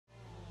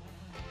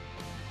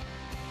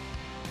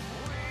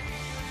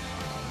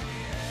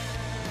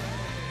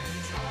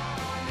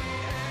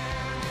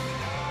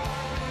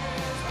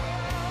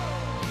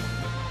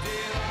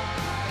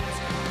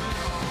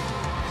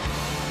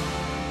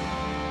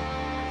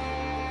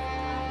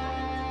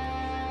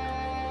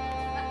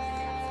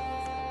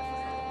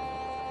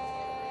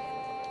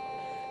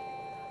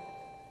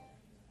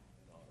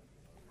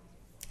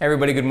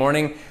Everybody, good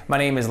morning. My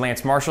name is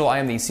Lance Marshall. I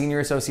am the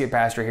Senior Associate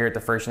Pastor here at the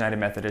First United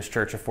Methodist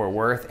Church of Fort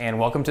Worth, and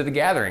welcome to the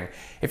gathering.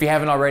 If you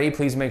haven't already,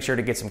 please make sure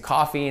to get some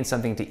coffee and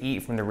something to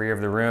eat from the rear of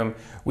the room.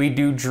 We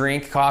do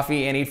drink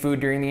coffee and eat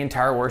food during the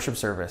entire worship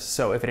service,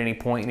 so if at any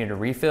point you need a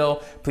refill,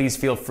 please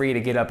feel free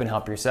to get up and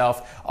help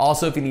yourself.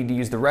 Also, if you need to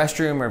use the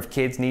restroom or if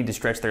kids need to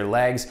stretch their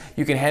legs,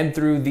 you can head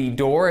through the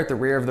door at the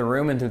rear of the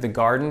room and through the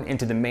garden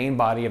into the main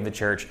body of the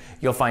church.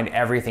 You'll find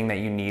everything that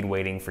you need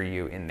waiting for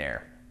you in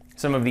there.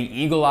 Some of the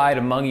eagle-eyed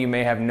among you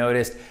may have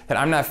noticed that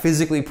I'm not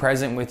physically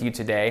present with you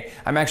today.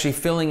 I'm actually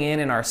filling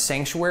in our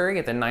sanctuary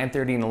at the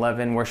 9:30 and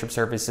 11 worship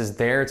services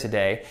there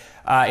today.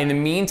 In the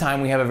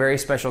meantime, we have a very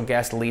special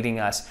guest leading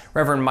us.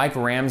 Reverend Mike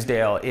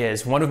Ramsdale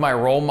is one of my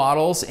role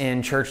models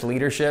in church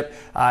leadership.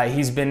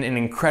 He's been an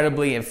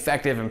incredibly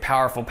effective and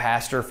powerful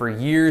pastor for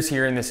years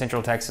here in the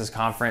Central Texas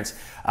Conference,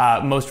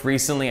 most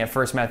recently at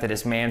First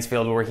Methodist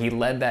Mansfield, where he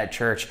led that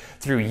church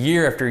through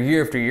year after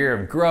year after year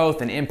of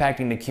growth and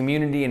impacting the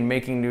community and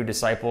making new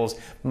disciples.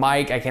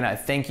 Mike, I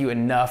cannot thank you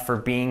enough for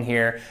being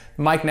here.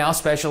 Mike now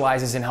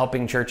specializes in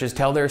helping churches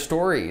tell their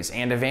stories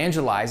and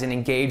evangelize and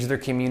engage their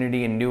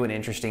community in new and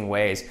interesting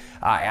ways.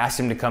 I asked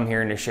him to come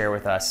here and to share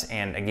with us.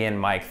 And again,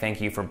 Mike,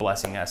 thank you for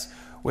blessing us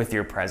with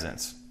your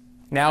presence.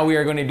 Now we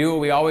are going to do what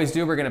we always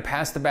do. We're going to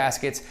pass the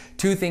baskets.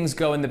 Two things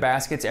go in the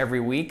baskets every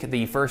week.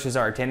 The first is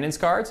our attendance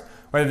cards.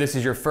 Whether this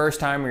is your first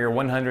time or your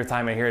 100th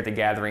time here at the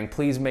gathering,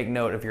 please make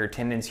note of your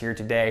attendance here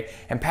today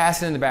and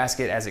pass it in the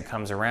basket as it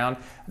comes around.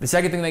 The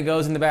second thing that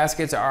goes in the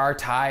baskets are our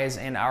tithes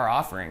and our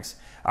offerings.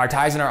 Our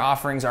tithes and our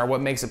offerings are what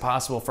makes it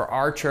possible for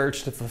our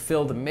church to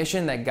fulfill the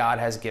mission that God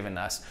has given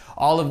us.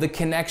 All of the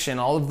connection,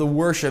 all of the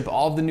worship,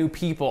 all of the new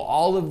people,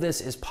 all of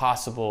this is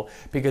possible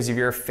because of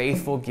your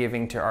faithful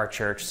giving to our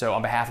church. So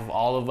on behalf of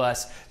all of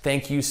us,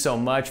 thank you so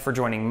much for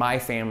joining my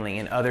family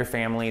and other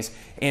families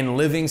in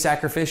living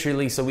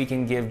sacrificially so we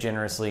can give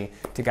generously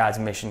to God's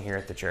mission here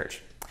at the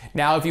church.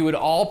 Now, if you would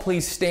all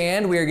please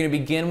stand, we are going to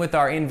begin with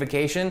our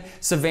invocation.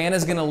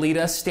 Savannah's going to lead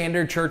us.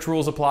 Standard church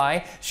rules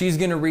apply. She's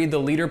going to read the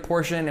leader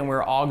portion, and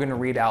we're all going to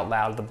read out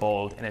loud the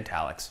bold and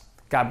italics.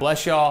 God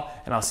bless y'all,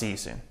 and I'll see you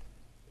soon.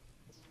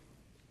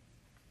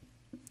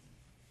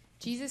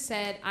 Jesus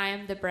said, I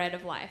am the bread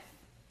of life.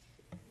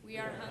 We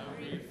are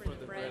hungry for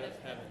the bread of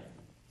heaven.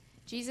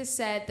 Jesus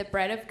said, the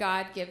bread of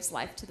God gives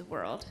life to the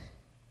world.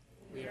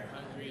 We are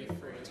hungry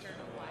for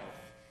eternal life.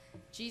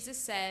 Jesus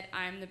said,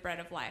 I am the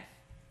bread of life.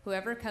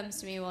 Whoever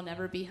comes to me will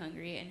never be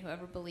hungry, and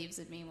whoever believes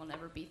in me will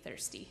never be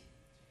thirsty.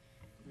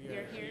 We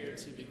are here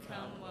to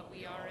become what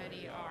we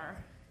already are,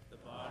 the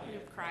body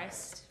of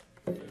Christ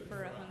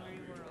for a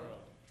hungry world.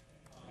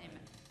 Amen.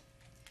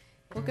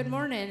 Well, good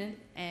morning,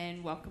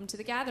 and welcome to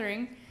the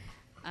gathering.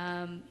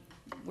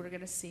 We're going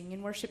to sing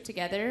and worship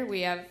together.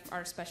 We have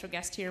our special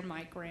guest here,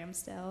 Mike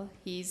Ramsdale.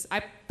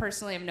 I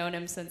personally have known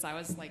him since I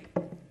was like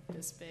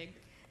this big.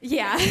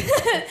 Yeah,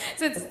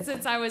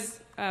 since I was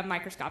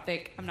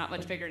microscopic. I'm not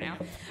much bigger now,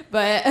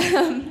 but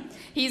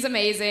he's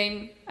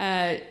amazing.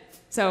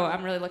 So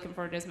I'm really looking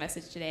forward to his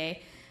message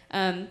today.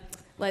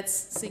 Let's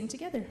sing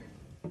together.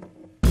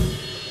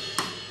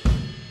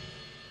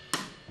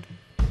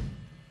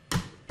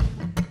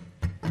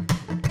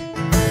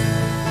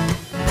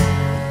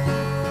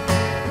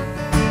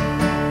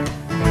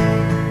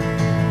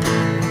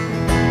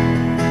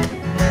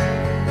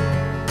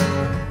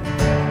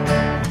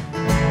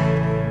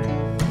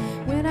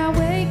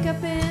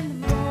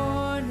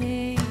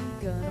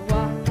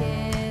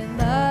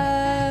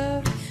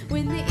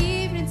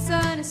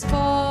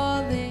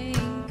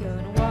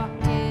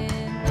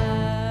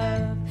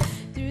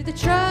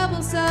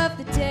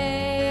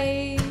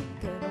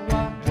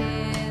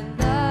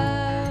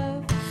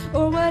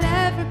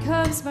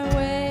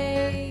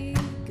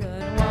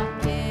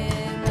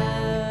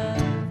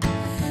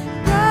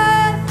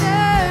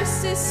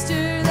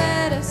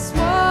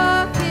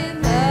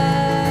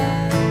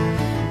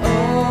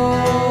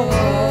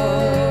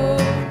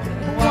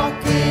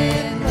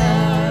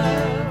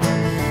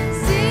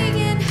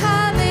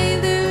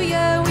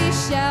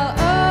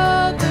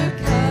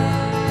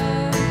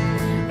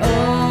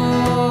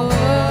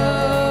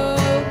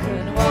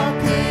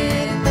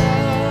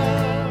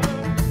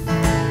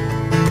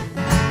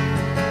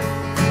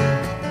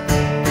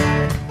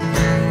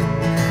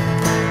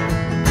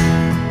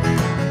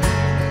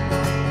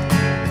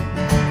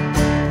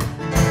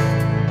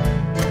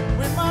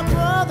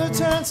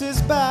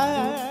 His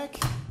back,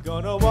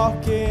 gonna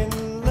walk in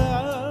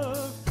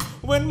love.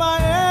 When my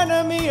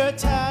enemy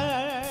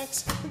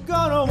attacks,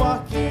 gonna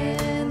walk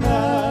in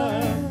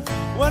love.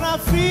 When I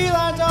feel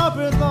I don't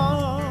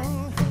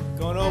belong,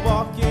 gonna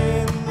walk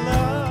in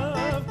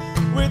love.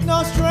 With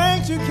no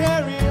strength to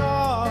carry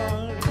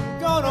on,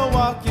 gonna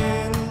walk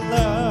in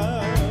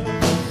love.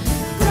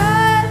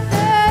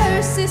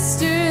 Brother,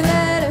 sister,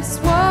 let us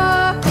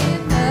walk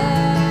in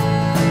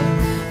love.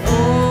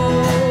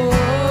 Oh,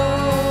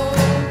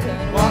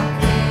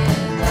 walk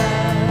in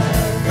love.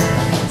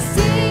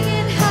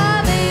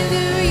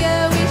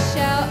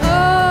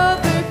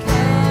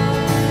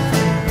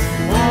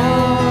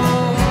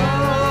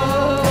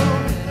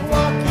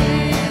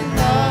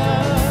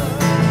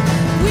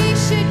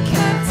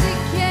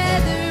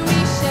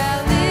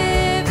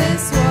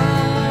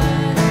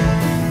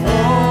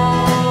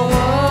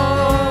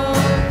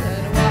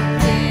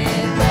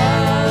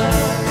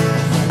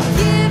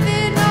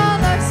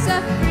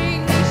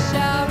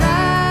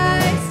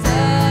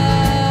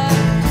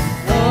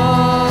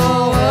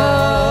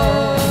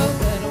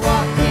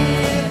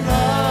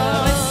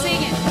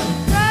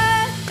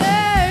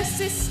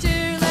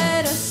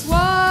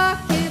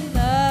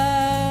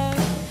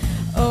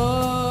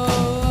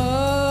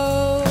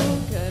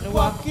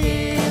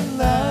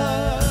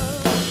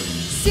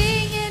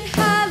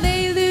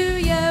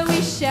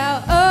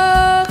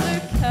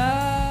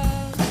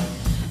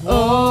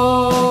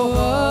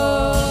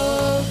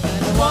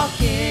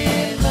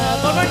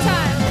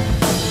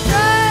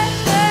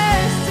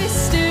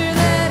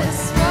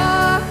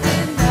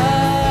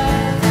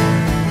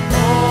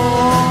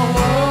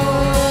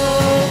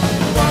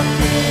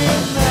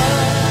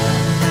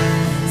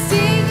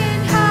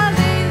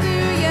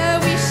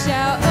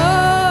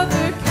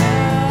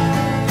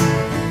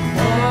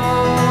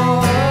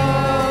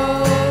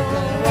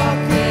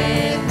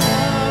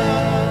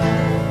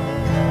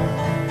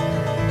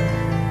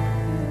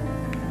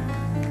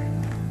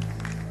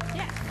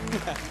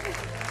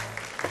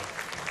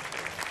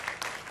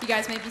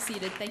 guys may be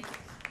seated. Thank you.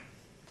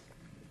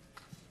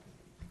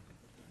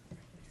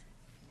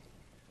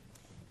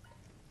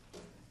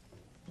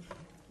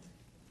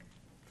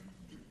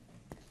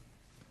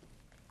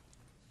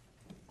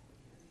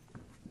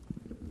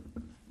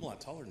 I'm a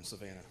lot taller than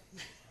Savannah.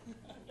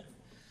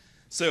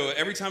 So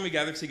every time we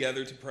gather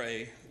together to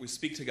pray, we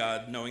speak to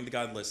God knowing that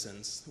God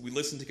listens. We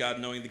listen to God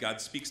knowing that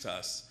God speaks to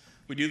us.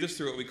 We do this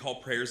through what we call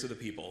prayers of the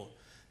people.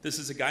 This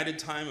is a guided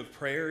time of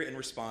prayer and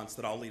response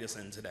that I'll lead us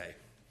in today.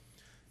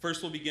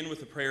 First, we'll begin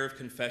with a prayer of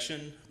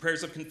confession.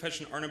 Prayers of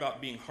confession aren't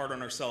about being hard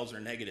on ourselves or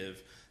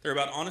negative. They're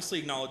about honestly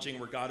acknowledging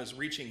where God is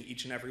reaching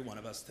each and every one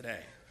of us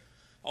today.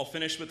 I'll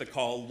finish with the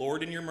call,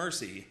 Lord, in your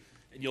mercy,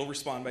 and you'll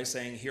respond by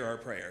saying, hear our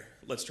prayer.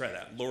 Let's try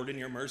that. Lord, in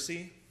your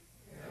mercy.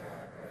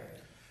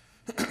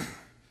 Hear our prayer.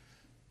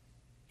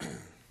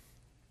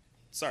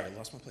 Sorry, I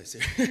lost my place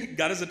here.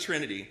 God is a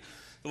Trinity.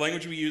 The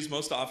language we use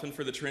most often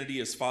for the Trinity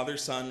is Father,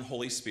 Son,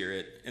 Holy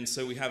Spirit, and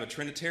so we have a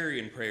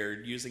Trinitarian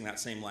prayer using that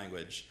same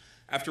language.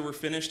 After we're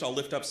finished, I'll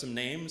lift up some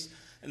names,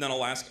 and then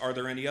I'll ask, are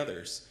there any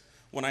others?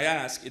 When I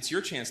ask, it's your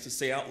chance to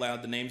say out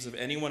loud the names of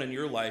anyone in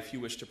your life you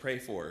wish to pray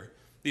for.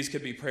 These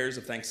could be prayers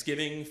of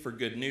thanksgiving, for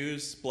good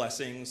news,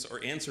 blessings,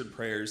 or answered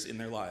prayers in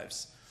their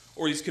lives.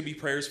 Or these could be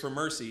prayers for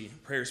mercy,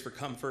 prayers for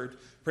comfort,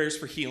 prayers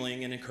for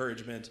healing and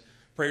encouragement,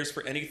 prayers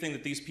for anything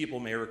that these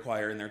people may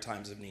require in their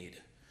times of need.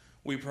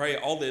 We pray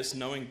all this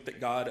knowing that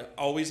God,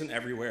 always and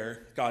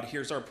everywhere, God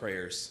hears our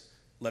prayers.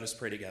 Let us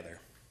pray together.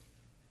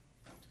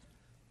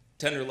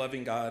 Tender,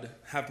 loving God,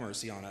 have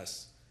mercy on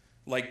us.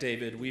 Like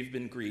David, we've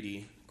been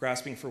greedy,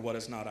 grasping for what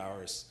is not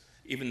ours,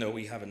 even though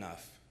we have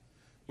enough.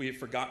 We have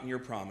forgotten your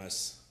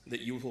promise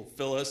that you will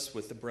fill us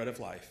with the bread of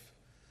life.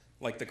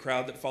 Like the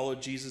crowd that followed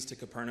Jesus to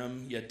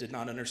Capernaum, yet did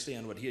not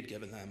understand what he had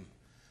given them,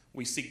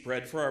 we seek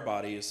bread for our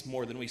bodies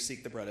more than we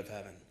seek the bread of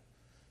heaven.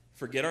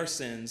 Forget our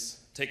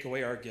sins, take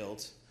away our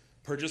guilt,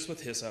 purge us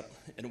with hyssop,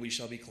 and we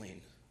shall be clean.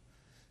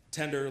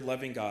 Tender,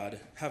 loving God,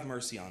 have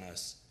mercy on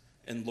us.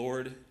 And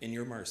Lord, in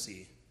your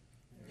mercy,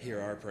 hear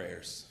our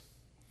prayers.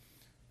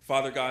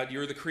 Father God,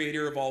 you're the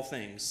creator of all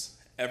things,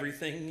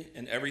 everything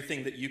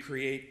that you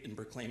create and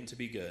proclaim to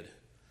be good.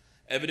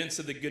 Evidence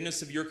of the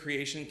goodness of your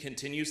creation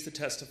continues to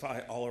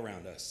testify all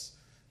around us.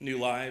 New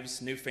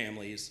lives, new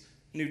families,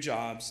 new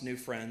jobs, new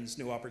friends,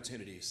 new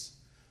opportunities.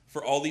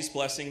 For all these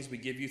blessings, we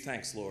give you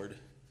thanks, Lord.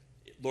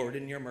 Lord,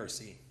 in your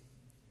mercy,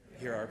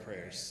 hear our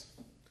prayers.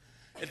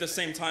 At the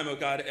same time, O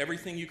God,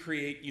 everything you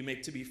create, you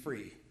make to be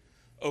free.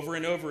 Over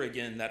and over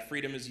again, that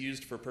freedom is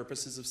used for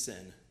purposes of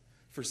sin,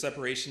 for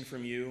separation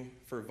from you,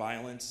 for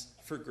violence,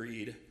 for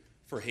greed,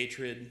 for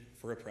hatred,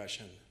 for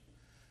oppression.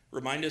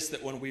 Remind us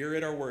that when we are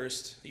at our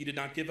worst, you did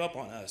not give up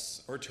on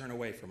us or turn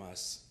away from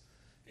us.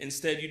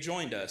 Instead, you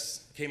joined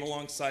us, came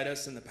alongside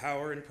us in the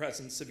power and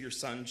presence of your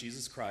Son,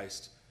 Jesus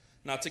Christ,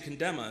 not to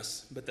condemn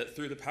us, but that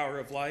through the power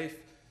of life,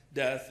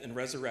 death, and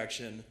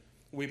resurrection,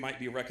 we might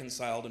be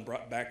reconciled and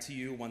brought back to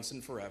you once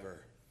and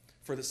forever.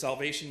 For the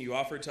salvation you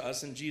offered to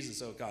us in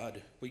Jesus, O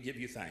God, we give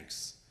you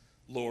thanks.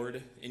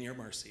 Lord, in your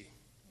mercy.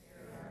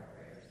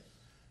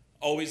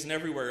 Always and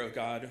everywhere, O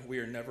God, we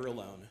are never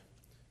alone.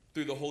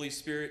 Through the Holy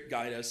Spirit,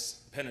 guide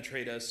us,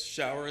 penetrate us,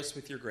 shower us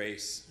with your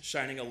grace,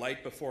 shining a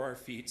light before our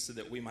feet so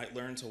that we might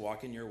learn to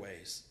walk in your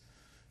ways.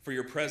 For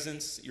your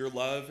presence, your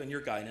love, and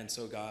your guidance,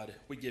 O God,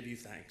 we give you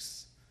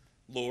thanks.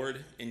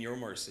 Lord, in your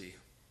mercy.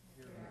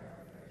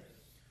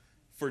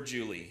 For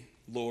Julie,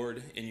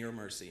 Lord, in your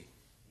mercy.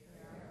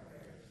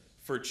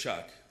 For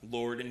Chuck,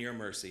 Lord, in your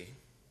mercy.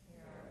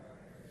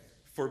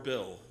 For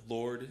Bill,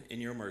 Lord, in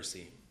your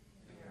mercy.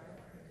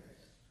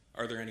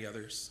 Are there any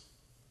others?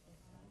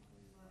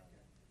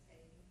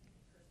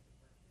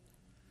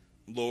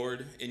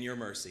 Lord, in your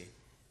mercy.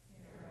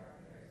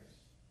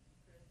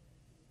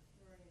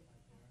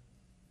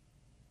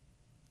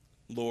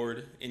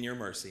 Lord, in your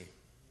mercy.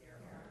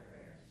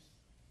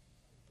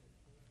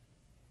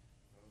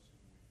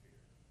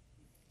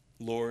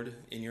 Lord,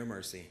 in your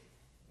mercy.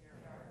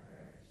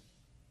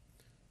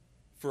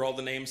 For all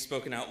the names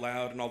spoken out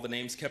loud and all the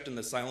names kept in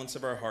the silence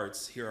of our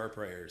hearts, hear our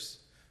prayers.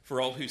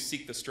 For all who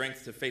seek the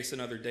strength to face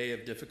another day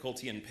of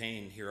difficulty and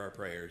pain, hear our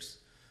prayers.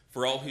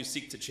 For all who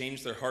seek to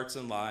change their hearts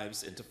and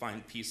lives and to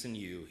find peace in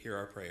you, hear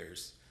our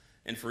prayers.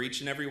 And for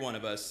each and every one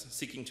of us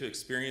seeking to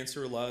experience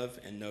your love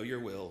and know your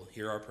will,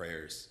 hear our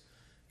prayers.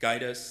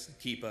 Guide us,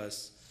 keep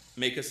us,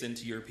 make us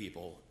into your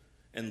people.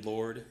 And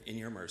Lord, in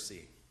your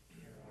mercy.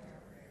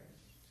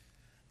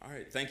 All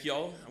right, thank you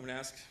all. I'm going to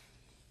ask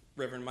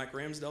Reverend Mike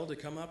Ramsdale to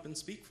come up and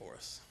speak for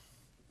us.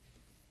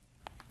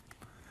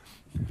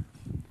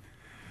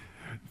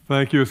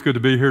 Thank you. It's good to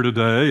be here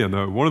today.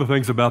 And one of the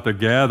things about the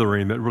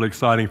gathering that's really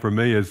exciting for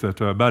me is that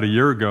about a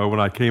year ago when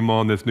I came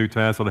on this new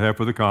task that I have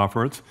for the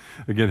conference,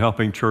 again,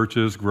 helping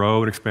churches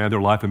grow and expand their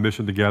life and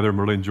mission together,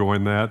 I'm really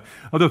enjoying that.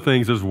 Other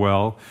things as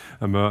well.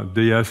 I'm a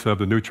DS of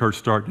the New Church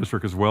Start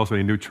District as well, so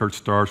any new church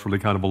starts really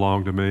kind of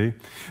belong to me.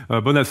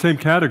 But in that same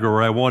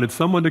category, I wanted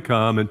someone to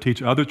come and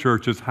teach other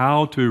churches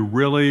how to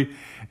really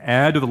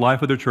add to the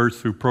life of their church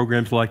through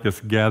programs like this,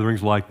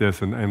 gatherings like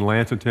this. And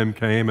Lance and Tim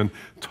came and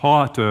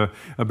taught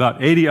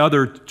about 80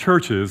 other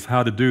churches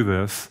how to do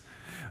this.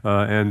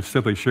 and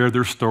simply shared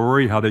their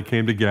story, how they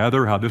came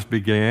together, how this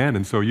began.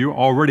 And so you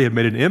already have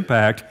made an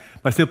impact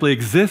by simply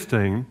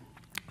existing,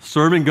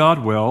 serving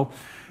God well,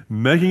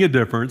 making a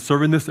difference,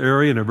 serving this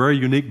area in a very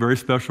unique, very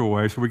special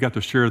way. So we got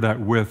to share that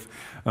with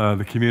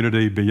the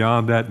community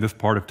beyond that in this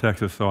part of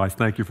Texas. So I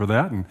thank you for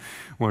that and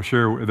want to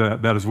share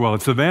that as well.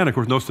 And Savannah, of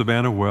course, knows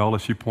Savannah well,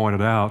 as she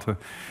pointed out.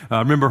 I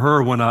remember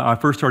her when I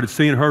first started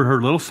seeing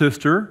her little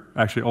sister,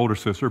 actually older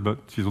sister, but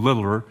she's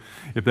littler,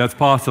 if that's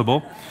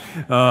possible.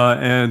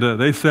 And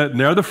they sat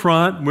near the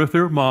front with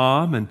their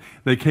mom, and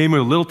they came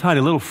in little tiny,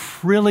 little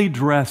frilly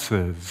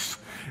dresses.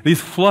 These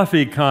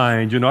fluffy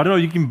kinds, I don't know,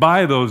 you can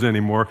buy those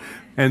anymore.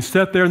 And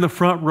sat there in the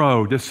front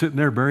row, just sitting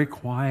there very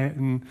quiet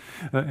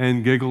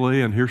and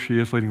giggly, and here she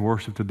is leading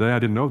worship today. I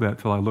didn't know that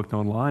until I looked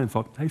online and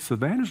thought, hey,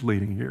 Savannah's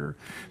leading here.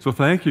 So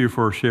thank you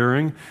for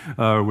sharing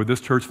with this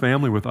church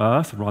family, with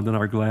us. Rhonda and I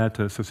are glad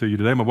to see you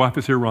today. My wife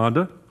is here,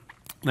 Rhonda.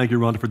 Thank you,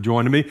 Rhonda, for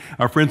joining me.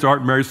 Our friends Art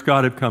and Mary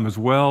Scott have come as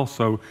well,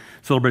 so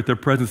celebrate their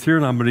presence here.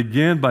 And I'm going to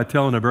begin by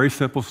telling a very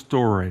simple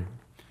story.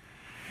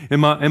 In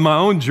my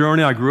own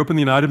journey, I grew up in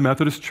the United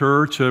Methodist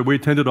Church. We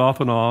attended off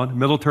and on.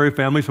 Military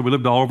family, so we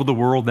lived all over the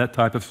world, that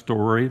type of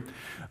story.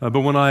 But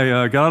when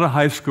I got out of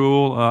high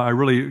school, I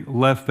really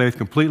left faith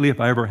completely, if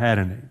I ever had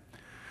any.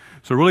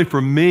 So really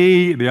for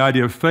me, the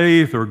idea of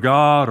faith or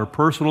God or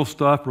personal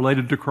stuff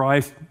related to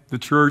Christ, the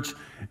church,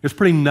 is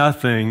pretty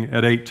nothing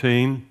at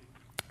 18.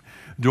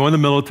 Joined the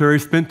military,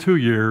 spent 2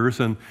 years,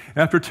 and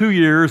after 2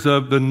 years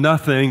of the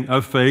nothing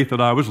of faith that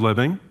I was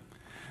living,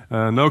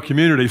 no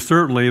community,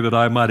 certainly, that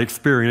I might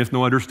experience,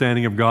 no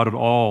understanding of God at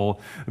all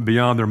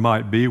beyond there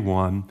might be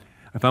one.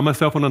 I found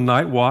myself on a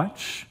night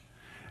watch,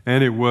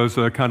 and it was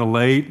kind of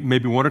late,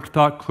 maybe 1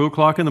 o'clock, 2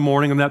 o'clock in the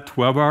morning on that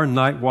 12-hour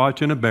night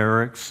watch in a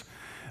barracks.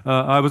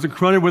 I was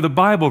confronted with a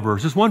Bible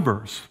verse, just one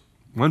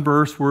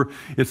verse where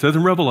it says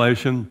in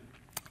Revelation,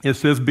 it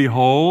says,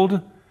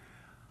 "Behold,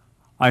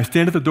 I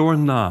stand at the door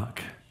and knock.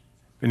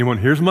 If anyone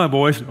hears my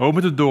voice and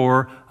opens the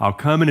door, I'll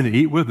come in and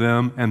eat with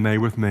them and they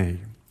with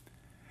me."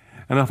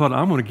 And I thought,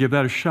 I'm going to give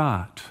that a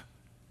shot.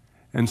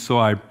 And so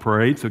I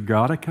prayed, said,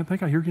 God, I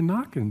think I hear you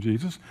knocking,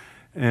 Jesus.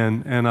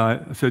 And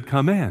I said,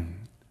 come in.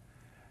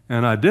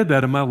 And I did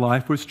that, and my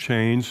life was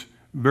changed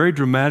very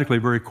dramatically,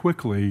 very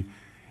quickly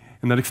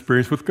in that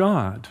experience with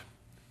God.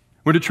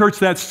 Went to church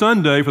that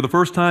Sunday for the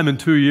first time in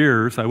 2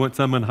 years. I went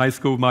some in high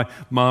school. My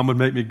mom would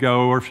make me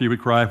go, or she would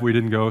cry if we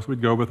didn't go, so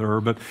we'd go with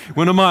her. But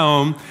went on my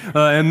own.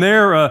 And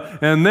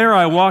there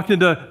I walked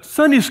into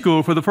Sunday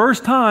school for the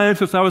first time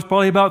since I was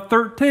probably about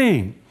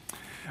 13.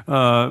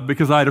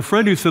 Because I had a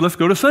friend who said, let's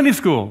go to Sunday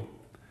school.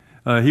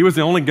 He was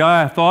the only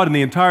guy I thought in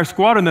the entire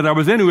squadron that I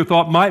was in who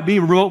thought might be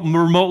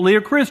remotely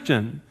a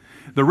Christian.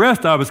 The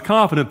rest, I was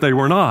confident they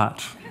were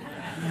not.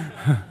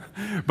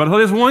 But I thought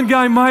this one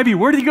guy might be.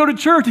 Where did he go to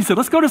church? He said,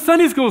 let's go to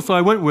Sunday school. So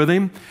I went with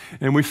him,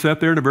 and we sat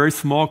there in a very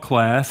small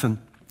class. And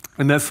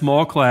in that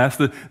small class,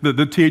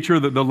 the teacher,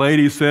 the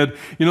lady said,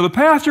 the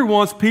pastor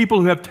wants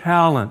people who have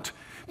talent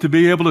to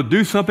be able to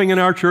do something in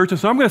our church. And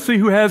so I'm going to see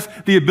who has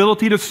the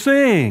ability to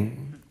sing.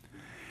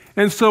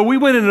 And so we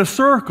went in a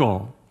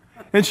circle,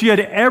 and she had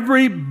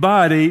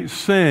everybody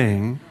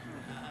sing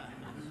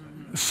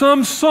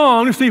some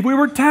song to see if we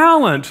were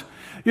talent.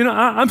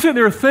 I'm sitting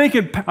there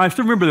thinking, I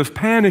still remember this,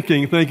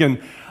 panicking,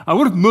 thinking, I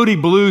wonder if Moody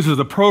Blues is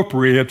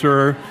appropriate,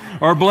 or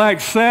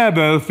Black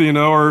Sabbath,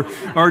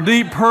 or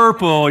Deep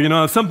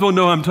Purple. Some people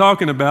know what I'm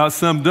talking about,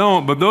 some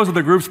don't, but those are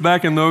the groups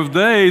back in those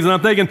days. And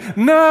I'm thinking,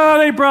 no,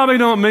 they probably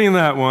don't mean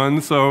that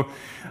one. So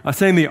I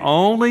sang the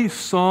only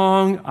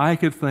song I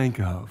could think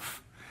of.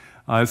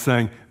 I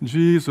sang,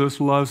 Jesus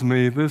loves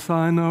me, this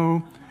I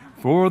know,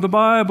 for the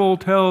Bible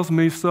tells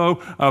me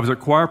so. I was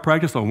at choir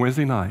practice on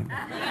Wednesday night.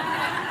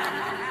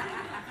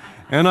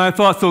 And I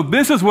thought, so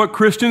this is what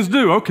Christians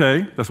do.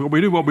 Okay, that's what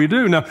we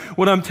do. Now,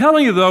 what I'm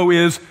telling you, though,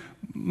 is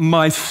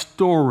my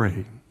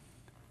story.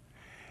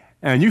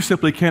 And you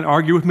simply can't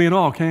argue with me at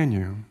all, can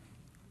you?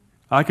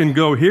 I can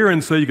go here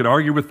and say you could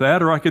argue with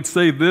that, or I could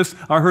say this,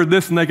 I heard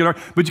this, and they could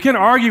argue. But you can't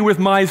argue with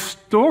my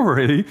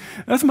story.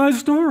 That's my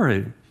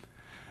story.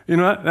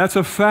 That's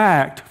a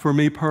fact for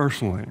me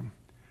personally.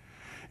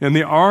 And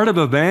the art of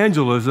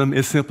evangelism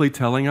is simply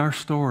telling our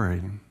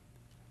story.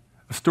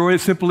 A story that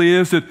simply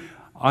is that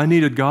I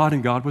needed God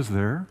and God was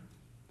there.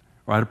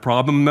 Or I had a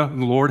problem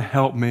and the Lord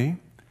helped me.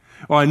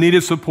 Or I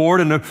needed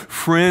support and a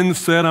friend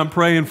said, I'm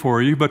praying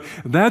for you. But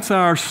that's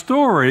our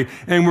story.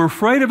 And we're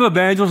afraid of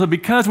evangelism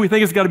because we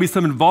think it's got to be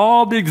some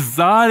involved,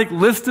 exotic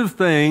list of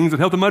things that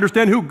help them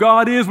understand who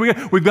God is.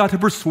 We've got to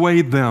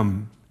persuade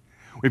them.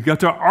 We've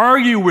got to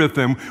argue with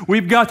them.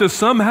 We've got to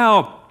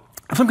somehow,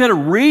 some kind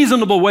of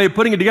reasonable way of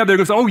putting it together. They're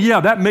going to say, oh yeah,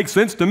 that makes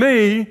sense to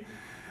me.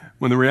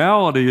 When the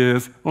reality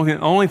is, the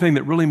only thing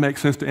that really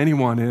makes sense to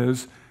anyone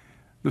is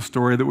the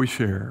story that we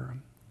share.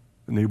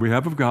 The need we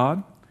have of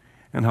God,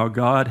 and how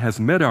God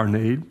has met our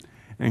need,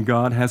 and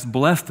God has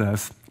blessed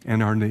us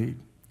in our need.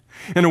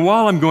 In a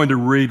while, I'm going to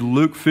read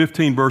Luke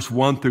 15, verse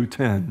 1 through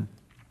 10.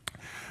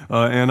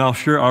 And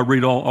I'll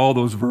read all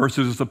those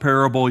verses. It's a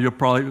parable. You'll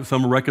probably,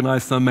 some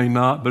recognize, some may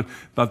not, but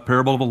about the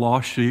parable of a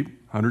lost sheep,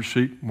 100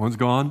 sheep, one's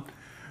gone.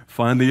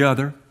 find the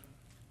other.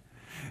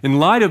 In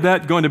light of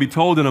that going to be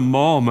told in a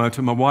moment,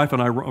 my wife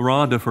and I,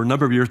 Rhonda, for a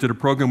number of years did a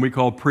program we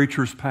called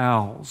Preacher's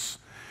Pals,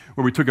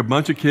 where we took a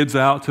bunch of kids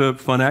out to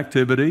fun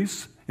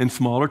activities in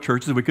smaller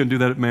churches. We couldn't do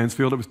that at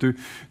Mansfield. It was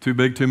too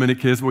big, too many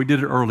kids. But we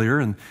did it earlier,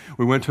 and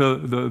we went to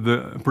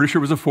I'm pretty sure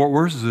it was a Fort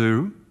Worth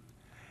Zoo,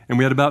 and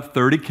we had about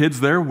 30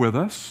 kids there with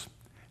us.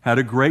 Had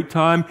a great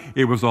time.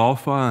 It was all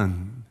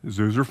fun.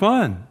 Zoos are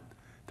fun.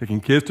 Taking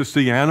kids to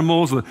see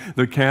animals,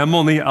 the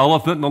camel and the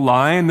elephant and the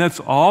lion, that's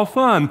all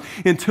fun.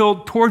 Until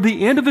toward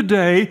the end of the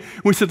day,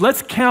 we said,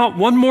 let's count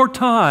one more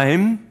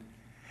time.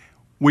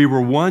 We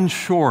were one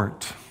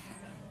short.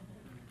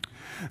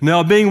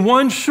 Now, being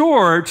one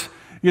short,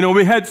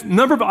 we had a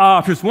number of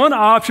options. One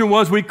option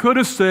was we could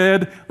have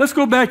said, let's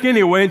go back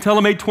anyway and tell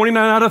them 29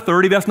 out of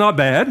 30. That's not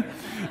bad.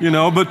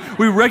 But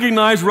we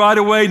recognized right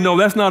away, no,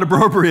 that's not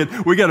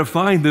appropriate. We got to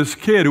find this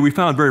kid who we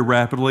found very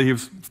rapidly. He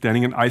was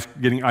standing in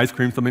getting ice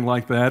cream, something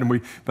like that, and we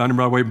found him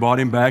right away, brought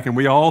him back, and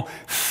we all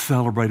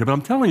celebrated. But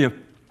I'm telling you,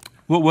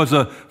 what was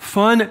a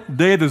fun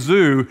day at the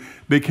zoo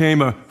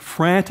became a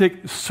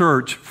frantic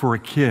search for a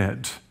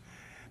kid.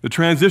 The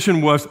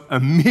transition was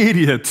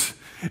immediate.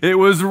 It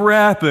was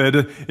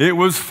rapid. It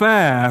was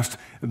fast.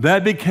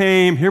 That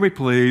became, hear me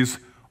please,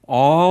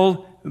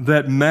 all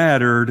that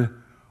mattered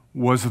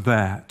was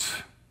that.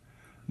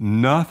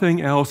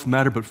 Nothing else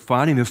mattered but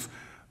finding this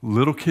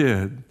little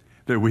kid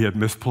that we had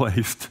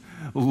misplaced,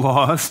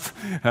 lost,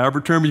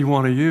 however term you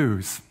want to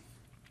use.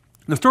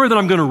 The story that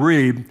I'm going to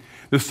read,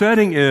 the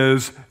setting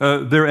is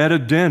they're at a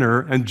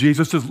dinner, and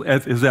Jesus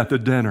is at the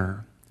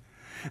dinner.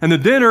 And the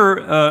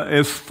dinner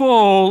is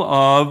full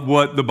of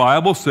what the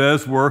Bible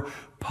says were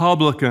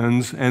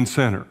publicans and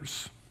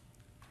sinners.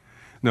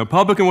 Now,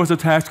 publican was a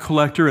tax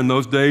collector. In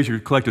those days, you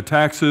collected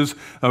taxes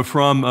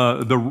from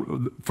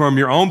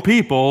your own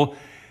people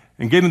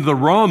and gave them to the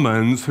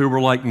Romans, who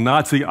were like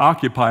Nazi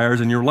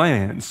occupiers in your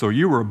land. So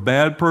you were a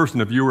bad person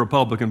if you were a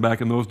publican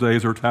back in those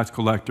days or a tax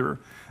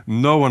collector.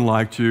 No one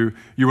liked you.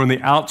 You were on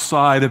the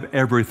outside of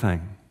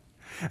everything.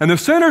 And the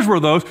sinners were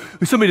those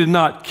who simply did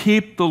not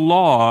keep the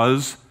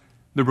laws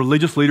the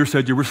religious leaders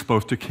said you were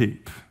supposed to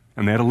keep.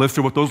 And they had a list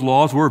of what those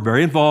laws were,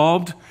 very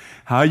involved.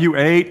 How you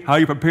ate, how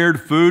you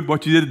prepared food,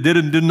 what you did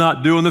and did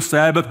not do on the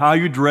Sabbath, how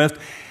you dressed.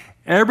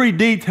 Every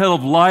detail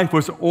of life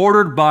was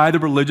ordered by the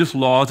religious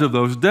laws of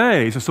those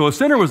days. And so a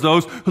sinner was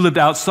those who lived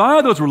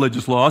outside those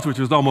religious laws, which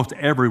was almost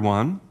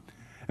everyone,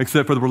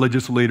 except for the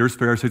religious leaders,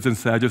 Pharisees and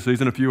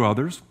Sadducees and a few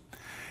others.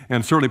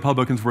 And certainly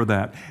publicans were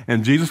that.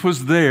 And Jesus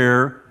was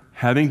there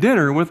having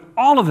dinner with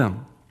all of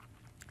them.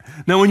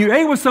 Now, when you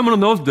ate with someone in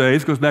those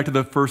days, it goes back to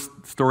the first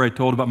story I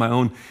told about my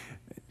own,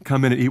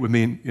 come in and eat with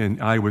me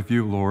and I with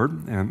you,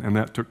 Lord, and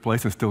that took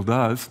place and still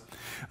does.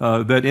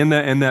 That in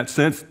that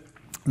sense,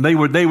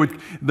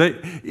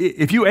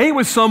 if you ate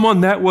with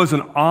someone, that was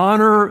an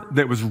honor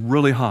that was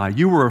really high.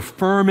 You were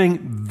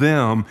affirming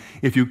them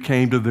if you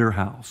came to their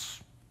house.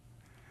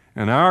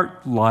 In our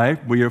life,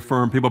 we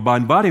affirm people by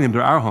inviting them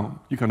to our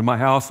home. You come to my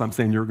house, I'm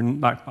saying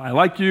I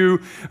like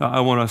you, I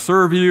want to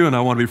serve you, and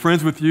I want to be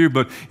friends with you.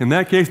 But in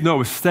that case, no, it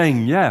was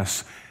saying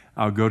yes.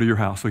 I'll go to your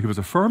house. So he was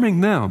affirming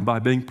them by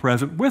being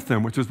present with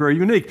them, which is very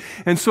unique.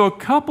 And so a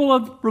couple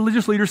of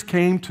religious leaders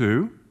came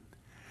too,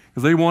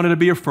 because they wanted to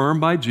be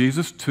affirmed by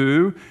Jesus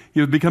too.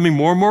 He was becoming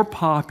more and more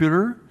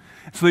popular,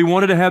 so they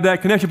wanted to have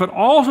that connection. But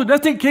also,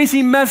 just in case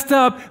he messed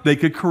up, they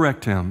could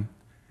correct him.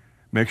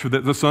 Make sure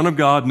that the Son of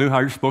God knew how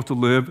you're supposed to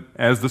live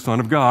as the Son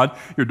of God.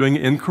 You're doing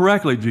it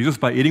incorrectly, Jesus,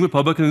 by eating with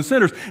publicans and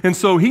sinners. And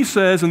so he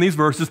says in these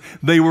verses,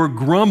 they were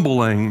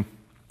grumbling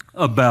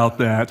about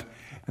that.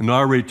 And now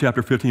I read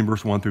chapter 15,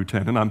 verse 1 through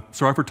 10. And I'm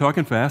sorry for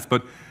talking fast,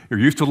 but you're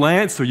used to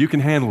Lance, so you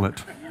can handle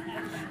it.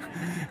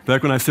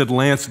 Back when I said,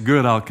 Lance,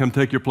 good, I'll come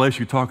take your place.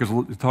 You talk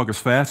as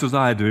fast as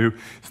I do,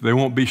 so they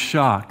won't be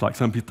shocked like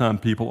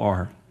sometimes people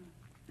are.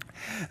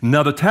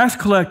 Now the tax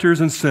collectors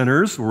and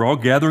sinners were all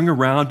gathering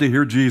around to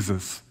hear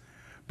Jesus.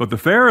 But the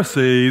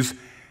Pharisees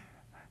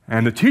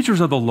and the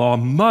teachers of the law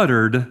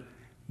muttered,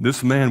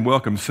 this man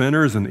welcomes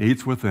sinners and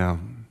eats with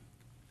them.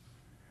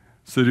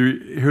 So do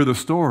you hear the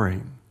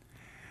story?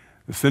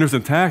 The sinners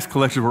and tax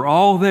collectors were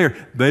all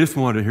there. They just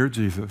wanted to hear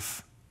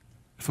Jesus.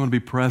 They just wanted to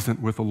be present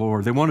with the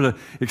Lord. They wanted to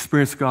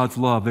experience God's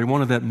love. They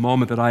wanted that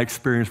moment that I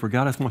experienced where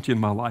God, I just want you in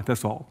my life.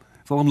 That's all.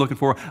 That's all I'm looking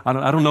for.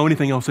 I don't know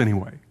anything else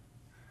anyway.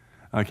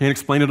 I can't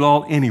explain it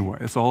all anyway.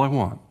 That's all I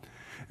want.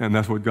 And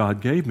that's what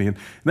God gave me. And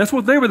that's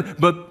what they were.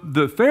 But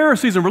the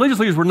Pharisees and religious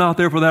leaders were not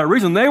there for that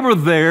reason. They were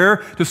there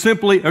to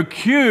simply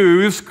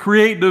accuse,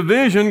 create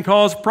division,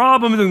 cause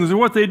problems, and this is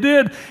what they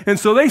did. And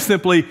so they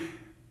simply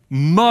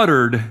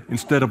muttered.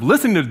 Instead of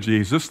listening to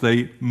Jesus,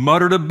 they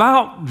muttered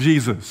about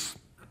Jesus.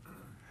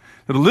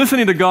 But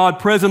listening to God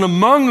present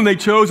among them, they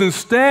chose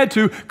instead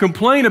to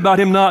complain about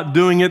him not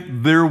doing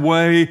it their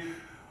way,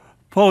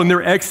 following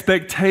their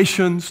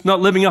expectations, not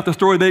living out the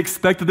story they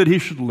expected that he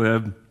should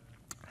live.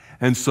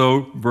 And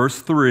so, verse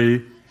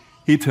 3,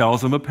 he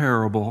tells them a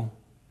parable.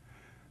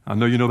 I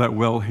know you know that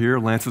well here.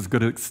 Lance is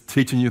good at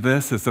teaching you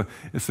this. It's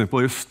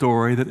simply a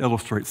story that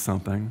illustrates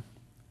something.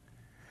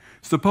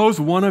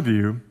 Suppose one of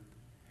you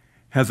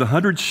has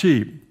 100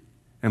 sheep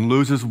and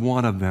loses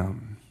one of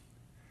them.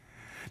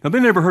 Now, they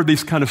never heard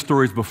these kind of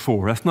stories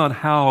before. That's not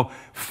how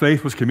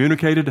faith was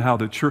communicated, how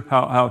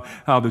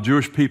the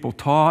Jewish people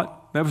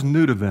taught. That was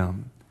new to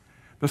them.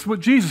 That's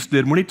what Jesus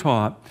did when he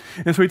taught.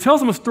 And so he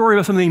tells them a story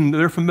about something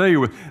they're familiar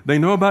with. They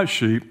know about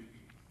sheep.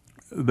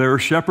 There are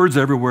shepherds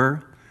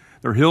everywhere.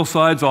 There are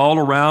hillsides all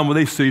around where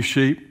they see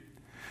sheep.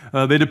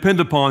 They depend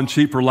upon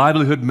sheep for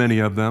livelihood, many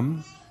of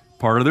them.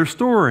 Part of their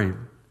story.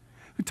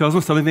 He tells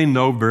them something they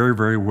know very,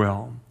 very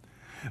well.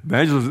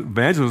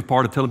 Evangelism is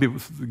part of telling people,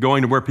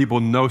 going to where people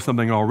know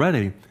something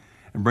already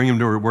and bring them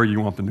to where you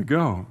want them to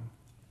go.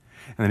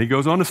 And then he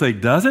goes on to say,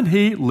 doesn't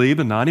he leave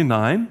the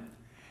 99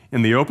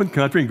 in the open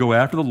country and go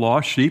after the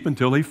lost sheep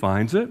until he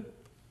finds it?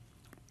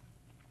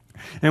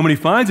 And when he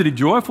finds it, he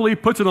joyfully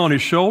puts it on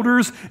his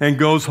shoulders and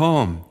goes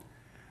home.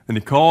 And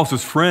he calls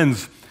his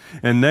friends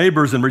and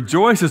neighbors and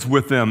rejoices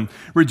with them.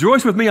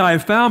 Rejoice with me, I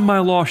have found my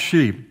lost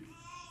sheep.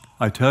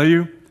 I tell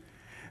you,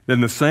 that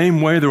in the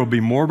same way there will be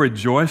more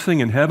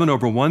rejoicing in heaven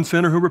over one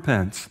sinner who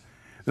repents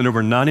than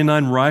over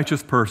 99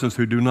 righteous persons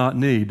who do not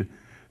need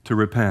to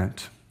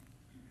repent.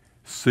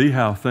 See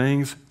how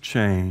things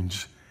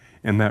change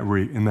in that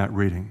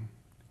reading.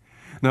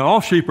 Now,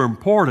 all sheep are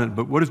important,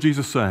 but what is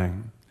Jesus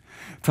saying?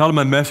 The title of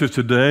my message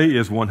today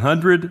is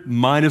 100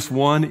 minus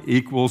 1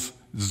 equals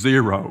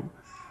 0.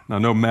 Now,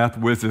 no math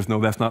whizzes know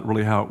that's not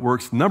really how it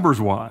works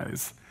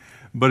numbers-wise,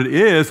 but it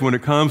is when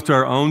it comes to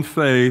our own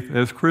faith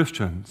as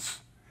Christians.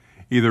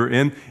 Either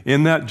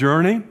in that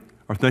journey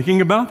or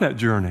thinking about that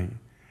journey.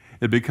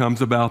 It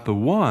becomes about the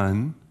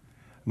one,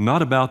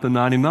 not about the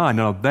 99.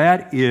 Now,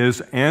 that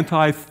is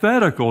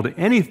antithetical to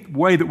any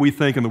way that we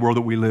think in the world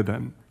that we live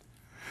in.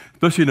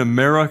 Especially in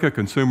America,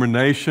 consumer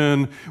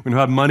nation, we know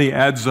how money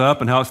adds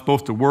up and how it's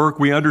supposed to work.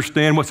 We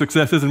understand what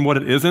success is and what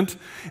it isn't.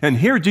 And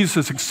here,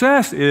 Jesus'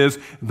 success is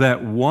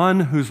that one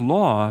who's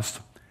lost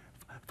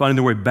finding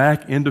their way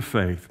back into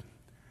faith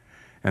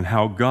and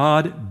how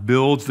God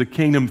builds the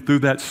kingdom through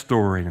that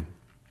story.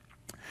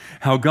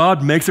 How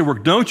God makes it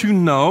work. Don't you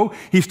know?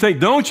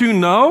 Don't you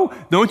know?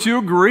 Don't you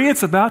agree?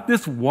 It's about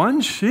this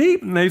one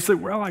sheep. And they say,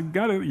 well, I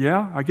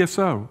guess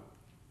so.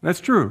 That's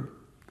true.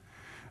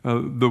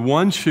 The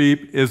one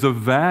sheep is of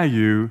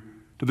value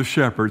to the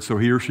shepherd, so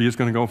he or she is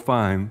going to go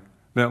find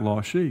that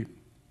lost sheep.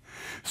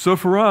 So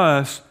for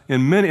us,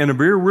 in a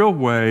very real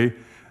way,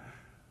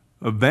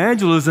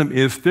 evangelism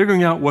is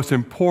figuring out what's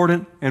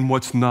important and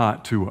what's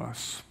not to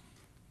us.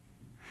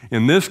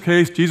 In this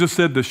case, Jesus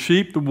said the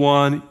sheep, the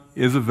one,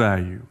 is of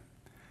value.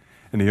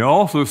 And he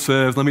also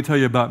says, let me tell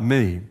you about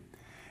me.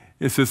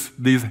 It's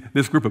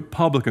this group of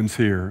publicans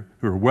here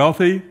who are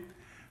wealthy,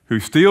 who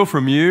steal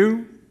from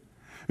you,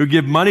 who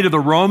give money to the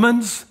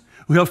Romans,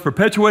 who helps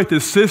perpetuate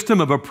this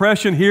system of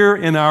oppression here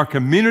in our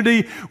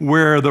community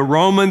where the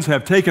Romans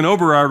have taken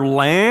over our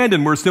land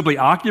and we're simply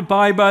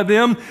occupied by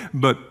them,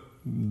 but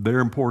they're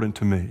important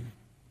to me.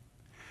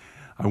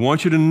 I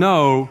want you to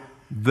know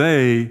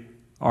they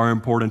are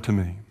important to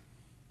me.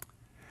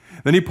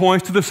 Then he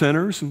points to the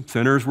sinners, and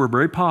sinners were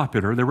very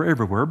popular. They were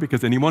everywhere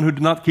because anyone who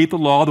did not keep the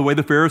law the way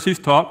the Pharisees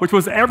taught, which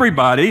was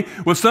everybody,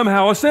 was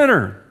somehow a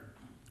sinner.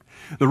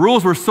 The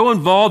rules were so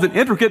involved and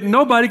intricate,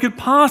 nobody could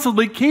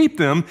possibly keep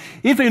them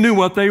if they knew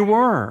what they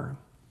were.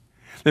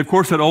 They, of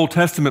course, had Old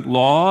Testament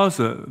laws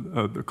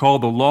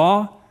called the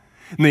law,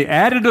 and they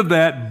added to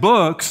that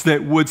books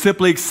that would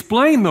simply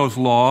explain those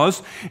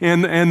laws,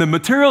 and the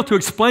material to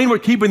explain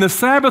what keeping the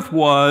Sabbath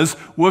was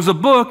a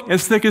book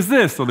as thick as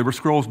this. So there were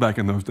scrolls back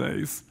in those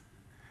days.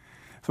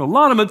 So a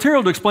lot of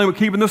material to explain what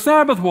keeping the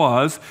Sabbath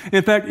was.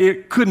 In fact,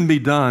 it couldn't be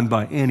done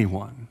by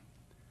anyone.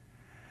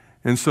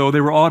 And so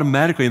they were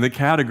automatically in the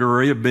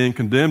category of being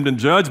condemned and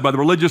judged by the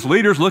religious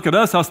leaders. Look at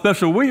us, how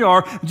special we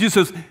are.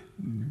 Jesus says,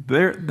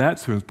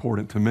 that's who's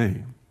important to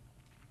me.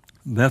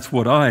 That's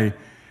what I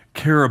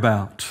care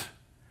about.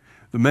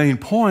 The main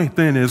point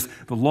then is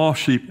the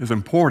lost sheep is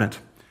important,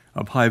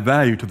 of high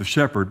value to the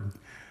shepherd.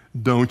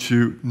 Don't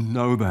you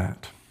know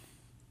that?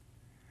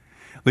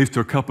 Leads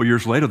to a couple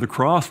years later, the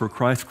cross where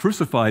Christ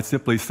crucified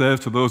simply says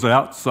to those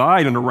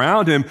outside and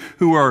around him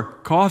who are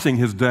causing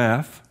his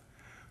death,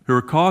 who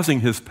are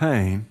causing his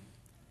pain,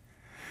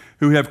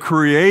 who have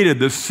created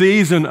this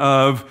season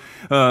of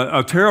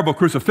a terrible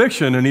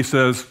crucifixion, and he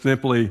says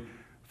simply,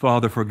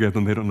 Father, forgive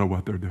them, they don't know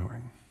what they're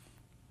doing.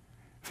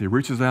 As he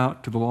reaches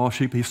out to the lost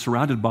sheep he's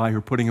surrounded by who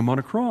are putting him on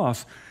a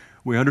cross,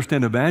 we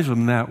understand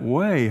evangelism in that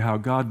way, how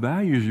God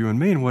values you and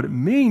me and what it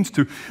means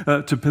to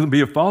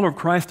be a follower of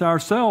Christ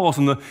ourselves,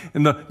 and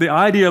the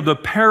idea of the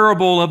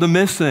parable of the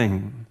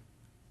missing.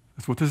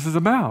 That's what this is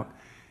about.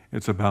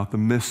 It's about the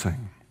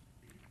missing.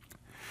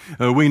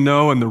 We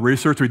know in the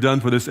research we've done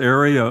for this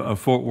area of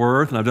Fort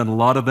Worth, and I've done a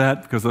lot of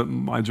that because of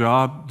my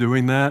job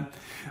doing that,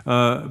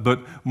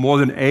 but more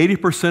than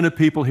 80% of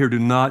people here do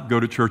not go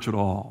to church at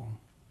all.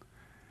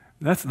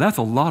 That's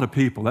a lot of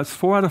people. That's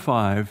 4 out of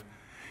 5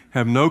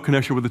 have no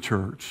connection with the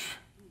church.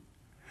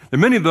 And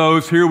many of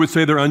those here would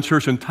say they're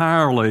unchurched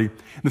entirely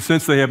in the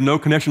sense they have no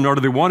connection, nor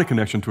do they want a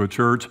connection to a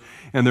church.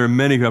 And there are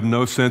many who have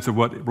no sense of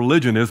what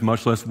religion is,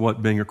 much less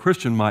what being a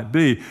Christian might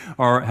be,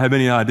 or have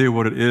any idea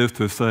what it is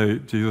to say,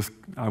 Jesus,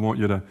 I want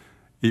you to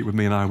eat with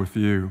me and I with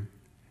you.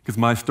 Because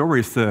my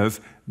story says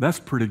that's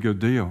a pretty good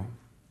deal.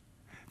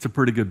 It's a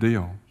pretty good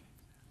deal.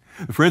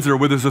 The friends that are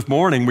with us this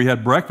morning, we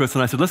had breakfast,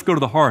 and I said, let's go to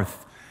the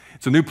Hearth.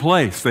 It's a new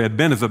place. They had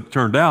been, as it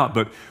turned out,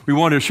 but we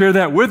wanted to share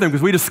that with them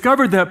because we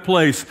discovered that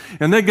place,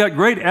 and they got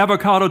great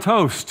avocado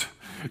toast.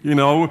 You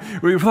know,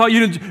 we thought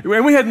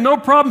and we had no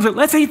problems.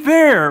 Let's eat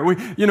there,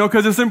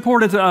 because it's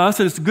important to us,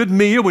 and it's a good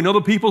meal. We know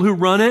the people who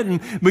run it, and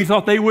we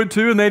thought they would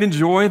too, and they'd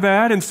enjoy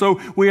that. And so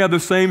we have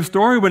the same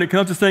story when it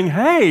comes to saying,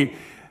 hey,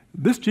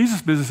 this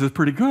Jesus business is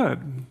pretty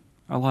good.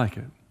 I like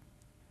it.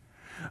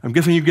 I'm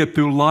guessing you get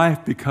through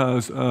life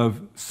because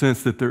of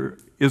sense that there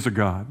is a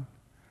God,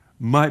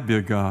 might be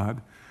a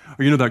God,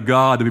 or you know that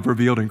God to be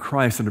revealed in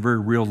Christ in a very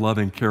real,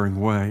 loving,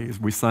 caring way, as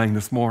we sang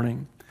this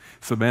morning.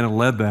 Savannah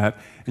led that,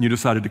 and you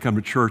decided to come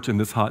to church in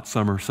this hot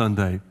summer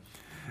Sunday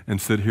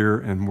and sit here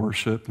and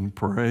worship and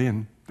pray,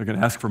 and they're going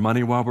to ask for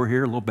money while we're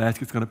here. A little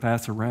basket's going to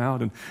pass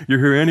around, and you're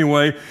here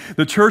anyway.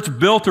 The church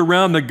built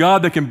around the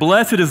God that can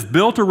bless it is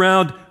built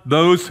around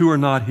those who are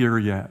not here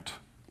yet.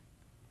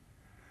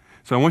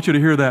 So I want you to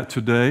hear that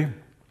today.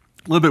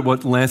 A little bit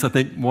what Lance, I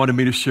think, wanted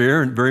me to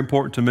share, and very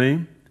important to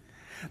me.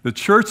 The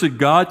church that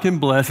God can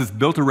bless is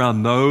built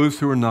around those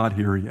who are not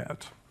here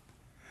yet,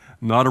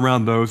 not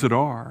around those that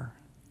are.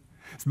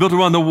 It's built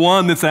around the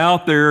one that's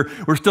out there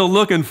we're still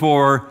looking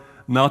for,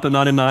 not the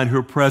 99 who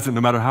are present,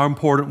 no matter how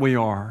important we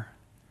are.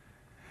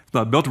 It's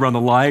not built around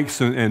the likes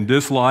and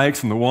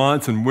dislikes and the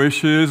wants and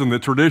wishes and the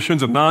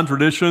traditions and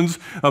non-traditions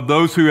of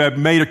those who have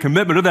made a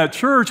commitment to that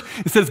church.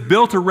 It says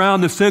built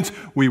around the sense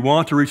we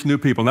want to reach new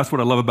people. And that's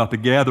what I love about the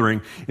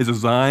gathering, is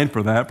designed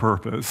for that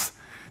purpose.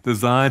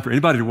 Designed for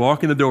anybody to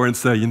walk in the door and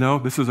say,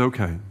 this is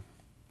okay.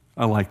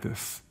 I like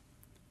this.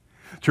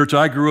 Church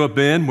I grew up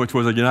in, which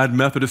was a United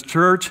Methodist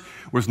church,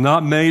 was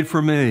not made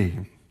for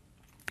me.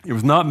 It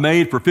was not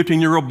made for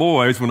 15-year-old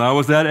boys when I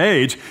was that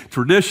age.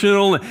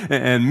 Traditional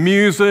and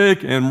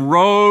music and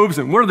robes,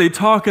 and what are they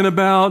talking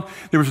about?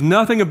 There was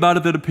nothing about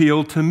it that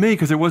appealed to me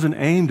because it wasn't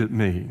aimed at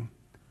me.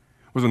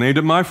 It wasn't aimed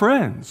at my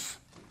friends.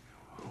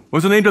 It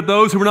wasn't aimed at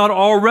those who were not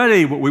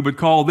already what we would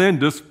call then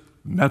just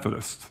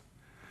Methodists.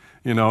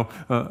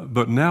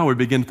 But now we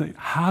begin to think,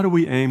 how do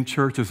we aim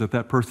churches at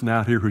that person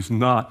out here who's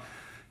not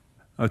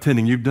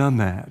attending? You've done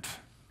that.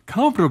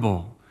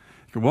 Comfortable.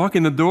 You can walk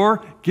in the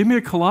door, give me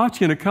a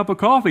kolache and a cup of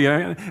coffee,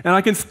 and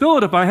I can spill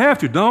it if I have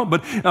to. Don't,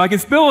 but I can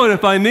spill it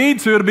if I need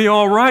to. It'll be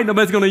all right.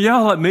 Nobody's going to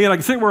yell at me, and I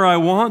can sit where I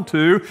want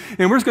to,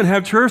 and we're just going to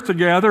have church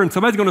together, and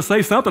somebody's going to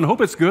say something. I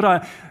hope it's good.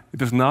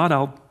 If it's not,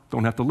 I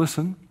don't have to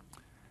listen.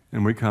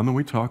 And we come and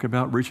we talk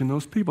about reaching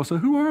those people. So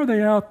who are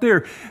they out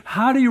there?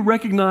 How do you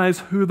recognize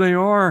who they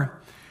are?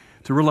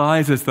 To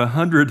realize it's the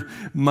 100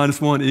 minus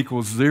 1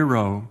 equals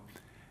 0.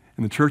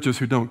 And the churches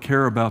who don't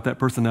care about that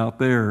person out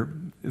there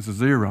is a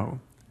 0.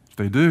 If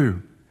they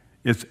do,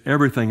 it's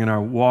everything in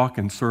our walk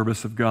and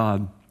service of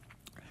God,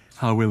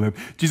 how we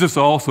live. Jesus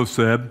also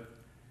said,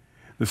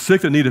 the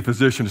sick that need a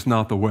physician is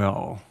not the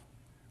well,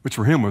 which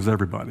for him was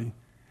everybody.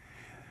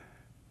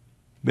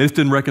 They just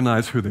didn't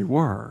recognize who they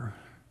were.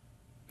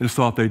 They just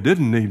thought they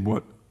didn't need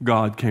what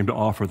God came to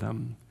offer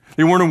them.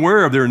 They weren't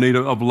aware of their need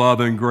of love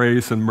and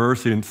grace and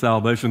mercy and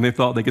salvation. They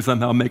thought they could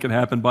somehow make it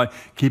happen by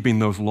keeping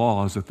those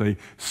laws that they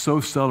so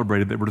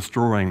celebrated that were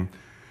destroying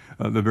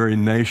the very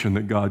nation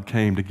that God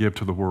came to give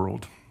to the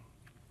world.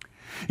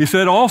 He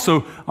said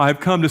also, I have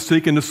come to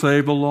seek and to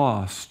save the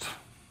lost.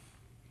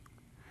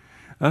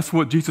 That's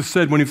what Jesus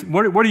said.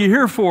 What are you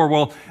here for?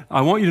 Well,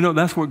 I want you to know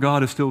that's what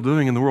God is still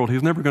doing in the world.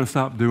 He's never going to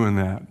stop doing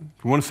that.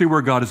 If you want to see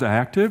where God is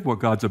active, what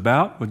God's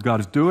about, what God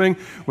is doing,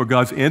 what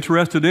God's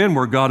interested in,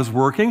 where God is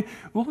working,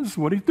 well, this is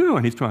what he's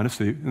doing. He's trying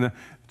to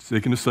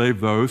seeking to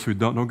save those who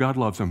don't know God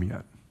loves them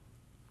yet,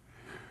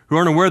 who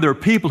aren't aware there are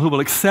people who will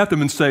accept them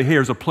and say, hey,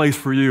 there's a place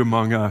for you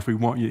among us. We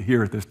want you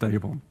here at this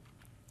table.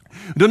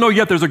 Don't know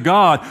yet there's a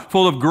God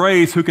full of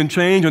grace who can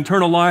change and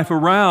turn a life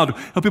around,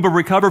 help people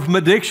recover from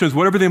addictions,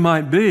 whatever they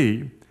might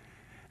be,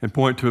 and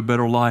point to a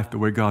better life the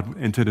way God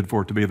intended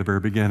for it to be at the very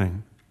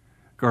beginning.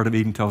 Garden of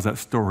Eden tells that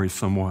story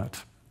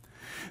somewhat.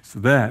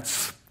 So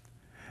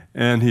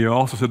and he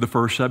also said the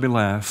first shall be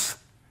last,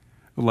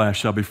 the last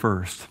shall be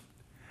first.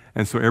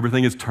 And so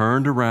everything is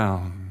turned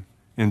around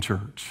in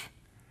church.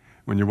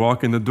 When you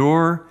walk in the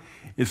door,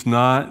 it's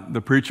not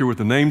the preacher with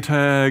the name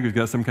tag who's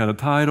got some kind of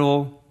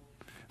title.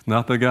 It's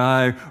not the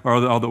guy or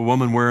the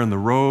woman wearing the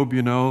robe,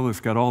 that's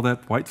got all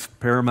that white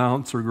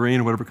paramounts or green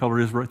or whatever color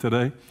it is right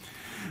today.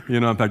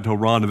 In fact, I told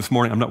Rhonda this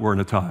morning, I'm not wearing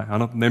a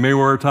tie. They may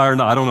wear a tie or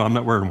not. I don't know. I'm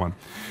not wearing one.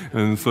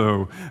 And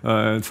so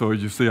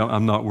as you see,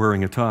 I'm not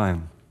wearing a tie.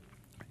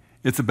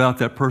 It's about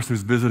that person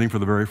who's visiting for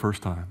the very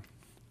first time.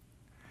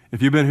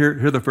 If you've been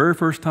here the very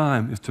first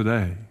time, it's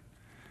today.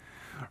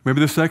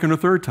 Maybe the second or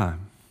third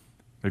time.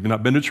 Maybe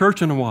not been to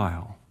church in a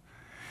while.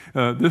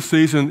 This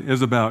season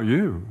is about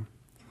you.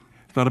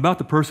 It's not about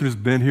the person who's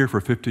been here for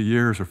 50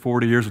 years or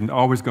 40 years and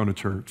always gone to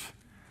church.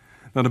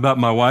 Not about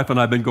my wife and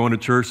I have been going to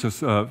church since,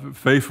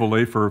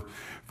 faithfully for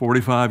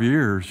 45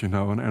 years, in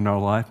our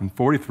life, and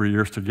 43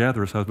 years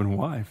together as husband and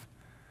wife.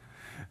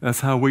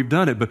 That's how we've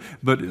done it.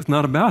 But it's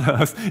not about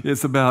us.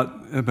 It's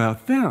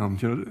about them.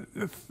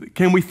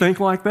 Can we think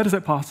like that? Is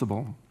that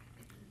possible?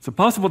 Is it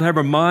possible to have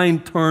our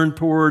mind turned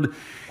toward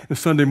the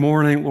Sunday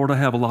morning? Lord, I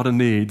have a lot of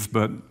needs,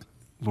 but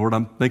Lord,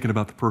 I'm thinking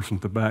about the person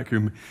at the back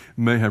who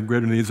may have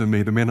greater needs than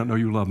me. They may not know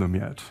you love them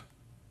yet.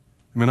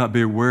 They may not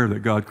be aware that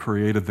God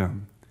created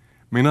them.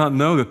 May not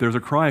know that there's a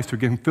Christ who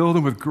can fill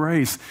them with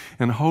grace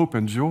and hope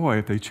and joy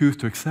if they choose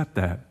to accept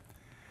that.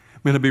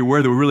 May not be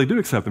aware that we really do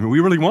accept them. We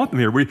really want them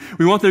here. We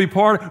want them to be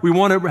part. We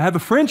want to have a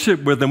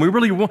friendship with them. We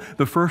really want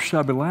the first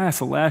shall be last,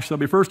 the last shall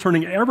be first,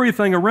 turning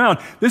everything around.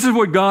 This is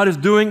what God is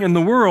doing in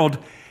the world,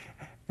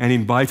 and He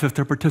invites us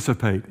to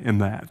participate in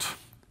that.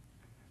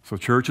 So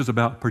church is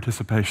about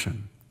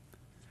participation,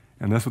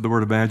 and that's what the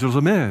word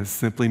evangelism is.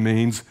 Simply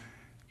means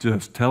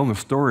just telling the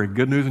story,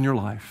 good news in your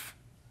life.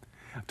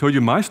 I told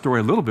you my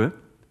story a little bit,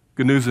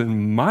 good news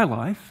in my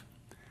life,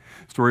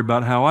 story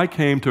about how I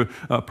came to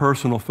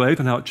personal faith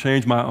and how it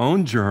changed my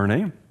own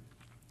journey.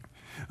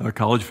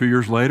 College a few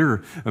years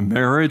later, a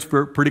marriage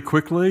pretty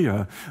quickly,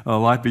 a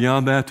life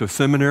beyond that to a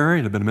seminary,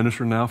 and I've been a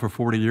minister now for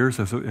 40 years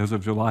as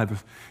of July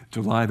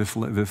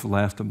this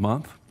last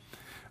month.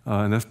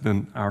 And that's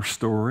been our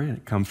story, and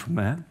it comes from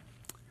that.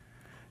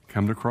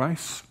 Come to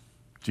Christ.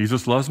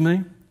 Jesus loves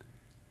me,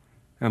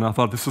 and I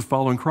thought this is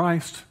following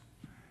Christ.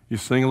 You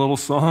sing a little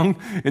song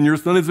in your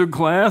Sunday school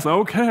class.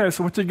 Okay, that's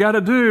what you got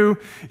to do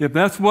if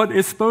that's what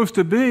it's supposed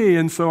to be.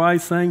 And so I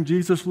sang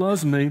Jesus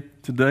Loves Me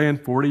today, and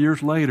 40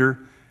 years later,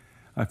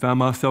 I found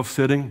myself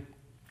sitting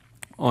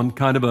on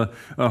kind of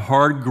a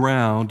hard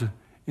ground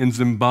in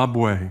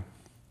Zimbabwe.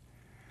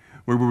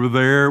 We were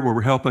there, we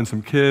were helping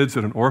some kids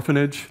at an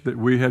orphanage that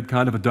we had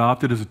kind of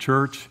adopted as a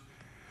church.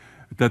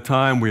 At that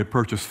time, we had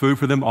purchased food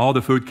for them. All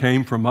the food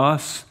came from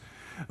us,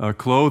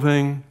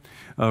 clothing.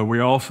 We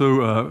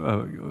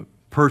also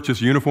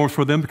purchase uniforms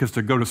for them because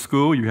to go to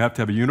school, you have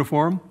to have a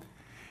uniform.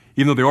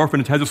 Even though the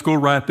orphanage has a school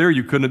right there,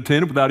 you couldn't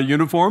attend it without a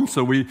uniform,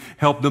 so we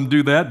helped them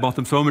do that, bought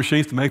them sewing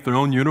machines to make their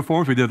own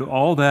uniforms. We did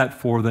all that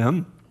for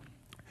them.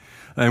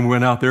 And we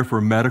went out there for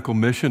a medical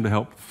mission to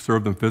help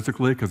serve them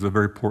physically because it's a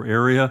very poor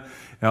area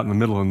out in the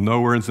middle of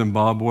nowhere in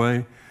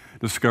Zimbabwe.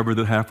 Discovered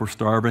that half were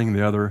starving and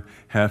the other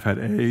half had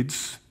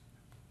AIDS.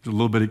 It was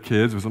little bitty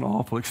kids. It was an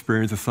awful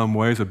experience in some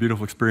ways, a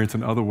beautiful experience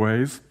in other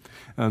ways.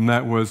 And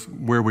that was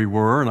where we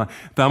were. And I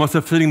found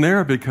myself sitting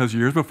there because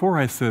years before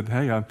I said,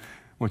 hey, I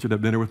want you to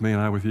have dinner with me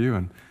and I with you.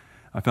 And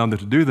I found that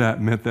to do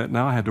that meant that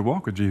now I had to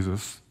walk with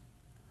Jesus.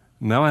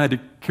 Now I had to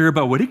care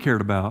about what He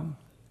cared about.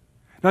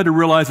 I had to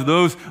realize that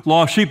those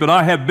lost sheep that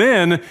I have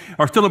been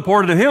are still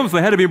important to Him, so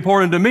they had to be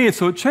important to me. And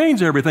so it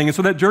changed everything. And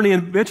so that journey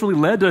eventually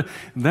led to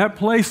that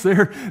place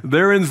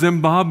there in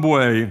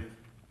Zimbabwe.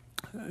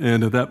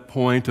 And at that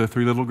point,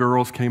 3 little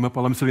girls came up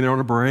while I'm sitting there on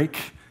a break.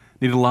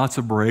 Needed lots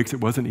of breaks. It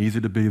wasn't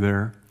easy to be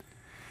there.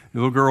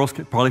 Little girls,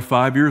 probably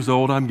 5 years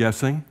old, I'm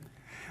guessing.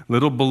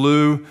 Little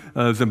blue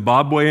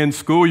Zimbabwean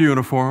school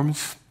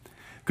uniforms.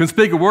 Couldn't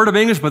speak a word of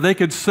English, but they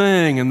could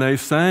sing, and they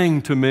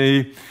sang to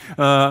me.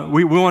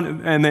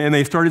 And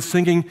they started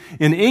singing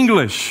in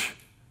English.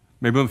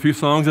 Maybe a few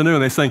songs I knew,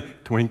 and they sang,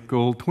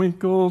 "Twinkle,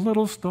 twinkle,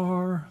 little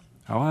star,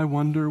 how I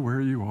wonder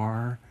where you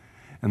are."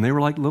 And they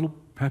were like little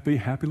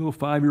happy little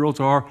 5-year-olds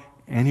are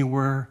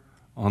anywhere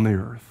on the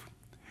earth.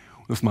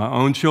 With my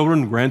own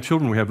children,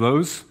 grandchildren, we have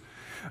those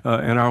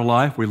in our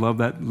life. We love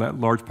that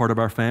large part of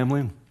our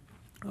family.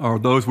 Or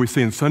those we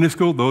see in Sunday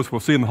school, those we'll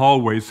see in the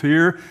hallways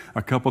here,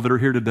 a couple that are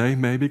here today,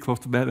 maybe close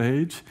to that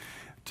age,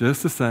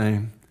 just the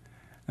same.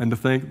 And to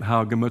think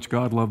how much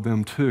God loved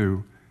them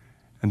too,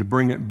 and to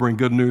bring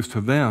good news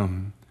to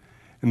them.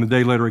 And the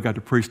day later, I got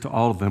to preach to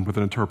all of them with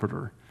an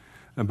interpreter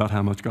about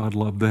how much God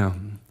loved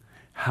them,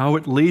 how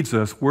it leads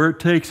us, where it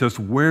takes us,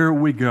 where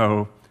we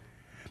go,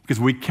 because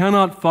we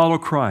cannot follow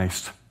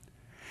Christ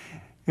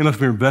unless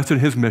we're invested in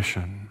His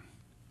mission.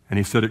 And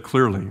He said it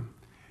clearly. He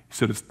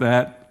said it's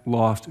that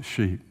lost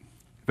sheep.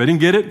 If they didn't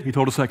get it, He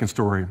told a second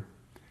story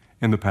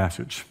in the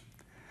passage.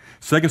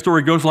 Second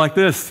story goes like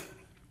this.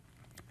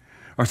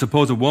 Or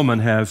suppose a woman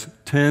has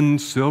 10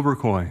 silver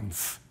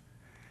coins.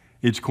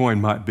 Each coin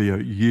might be a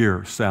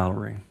year's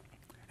salary,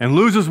 and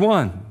loses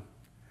one.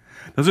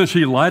 Doesn't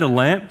she light a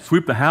lamp,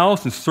 sweep the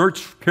house, and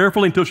search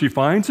carefully until she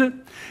finds it?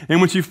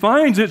 And when she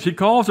finds it, she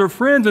calls her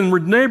friends and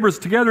neighbors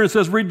together and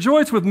says,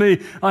 "Rejoice with me,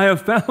 I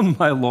have found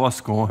my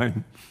lost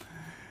coin."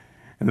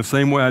 In the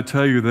same way, I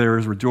tell you, there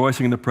is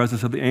rejoicing in the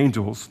presence of the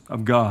angels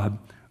of God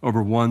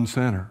over one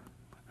sinner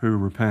who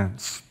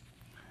repents.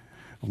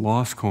 A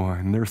lost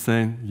coin. They're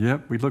saying,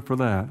 yep, we look for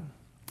that.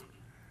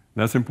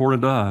 That's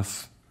important to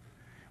us.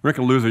 We're not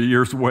going to lose a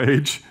year's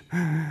wage.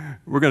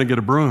 We're going to get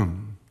a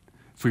broom.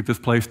 Sweep this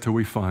place till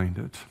we find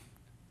it.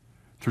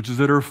 Churches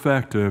that are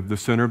effective, the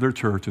center of their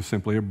church is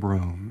simply a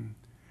broom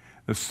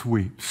that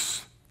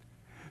sweeps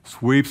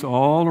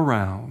all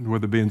around,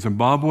 whether it be in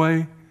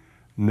Zimbabwe,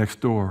 next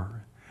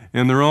door,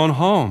 in their own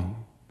home,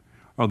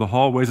 or the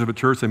hallways of a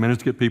church they manage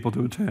to get people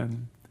to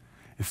attend.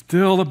 It's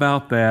still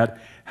about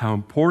that, how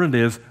important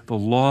it is, the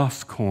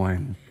lost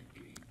coin.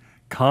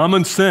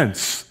 Common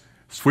sense.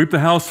 Sweep the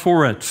house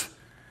for it.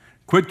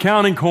 Quit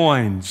counting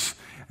coins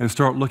and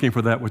start looking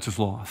for that which is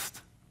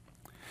lost.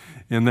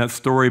 In that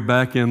story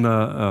back in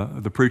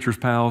the Preacher's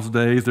Pal's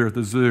days there at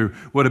the zoo,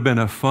 would have been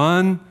a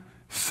fun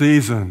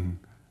season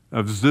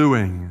of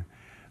zooing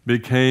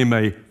became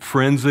a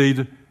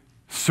frenzied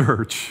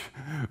search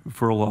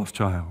for a lost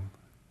child.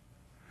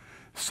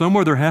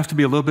 Somewhere there has to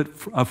be a little bit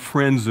of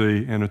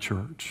frenzy in a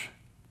church.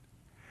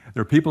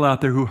 There are people out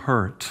there who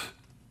hurt.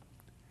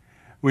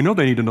 We know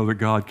they need to know that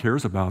God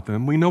cares about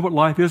them. We know what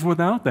life is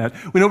without that.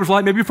 We know what it's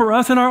like maybe for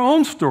us in our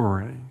own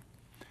story.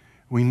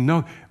 We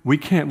know we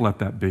can't let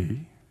that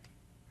be.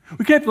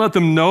 We can't let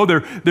them know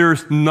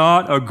there's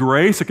not a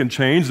grace that can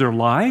change their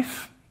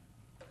life.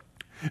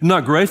 There's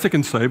not grace that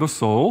can save a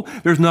soul.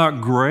 There's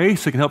not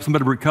grace that can help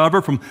somebody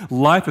recover from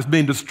life that's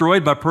being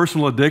destroyed by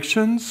personal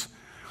addictions.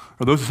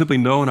 Or those who simply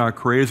know in our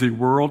crazy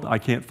world, I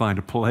can't find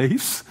a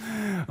place.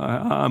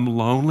 I'm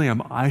lonely,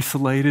 I'm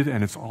isolated,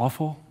 and it's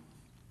awful.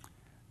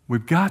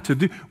 We've got to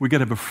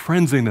have a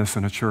frenziness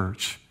in a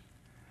church,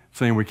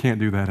 saying we can't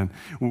do that, and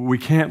we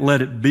can't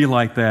let it be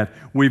like that.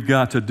 We've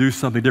got to do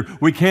something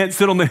different. We can't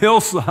sit on the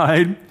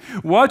hillside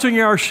watching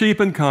our sheep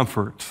in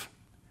comfort,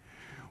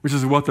 which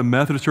is what the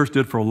Methodist Church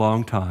did for a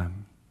long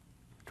time.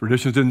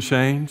 Traditions didn't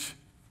change.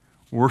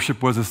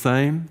 Worship was the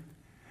same.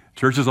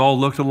 Churches all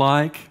looked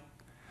alike.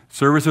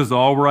 Services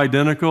all were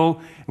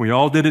identical, and we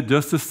all did it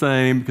just the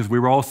same because we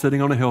were all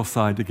sitting on a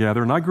hillside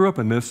together. And I grew up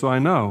in this, so I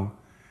know.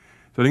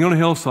 Sitting on a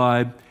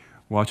hillside,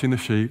 watching the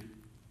sheep,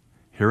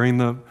 hearing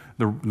the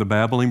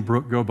babbling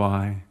brook go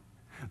by,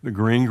 the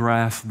green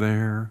grass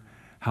there,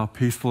 how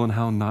peaceful and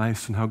how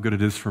nice and how good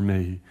it is for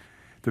me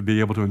to be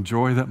able to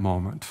enjoy that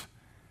moment.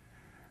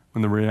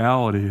 When the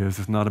reality is,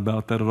 it's not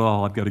about that at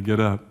all. I've got to get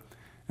up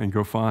and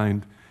go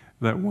find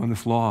that one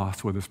that's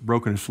lost, whether it's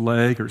broken its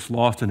leg or it's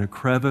lost in a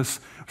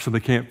crevice or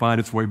something can't find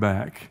its way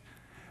back.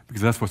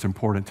 Because that's what's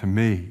important to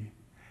me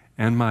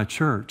and my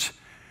church.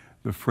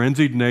 The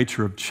frenzied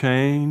nature of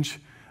change,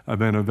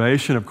 of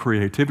innovation, of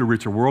creativity to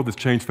reach a world that's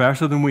changed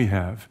faster than we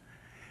have,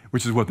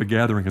 which is what the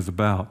gathering is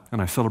about.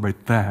 And I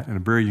celebrate that in a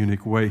very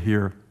unique way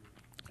here.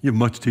 You have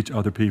much to teach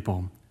other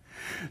people.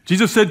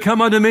 Jesus said,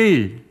 "Come unto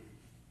me,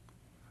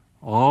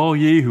 all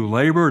ye who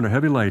labor and are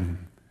heavy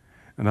laden,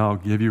 and I'll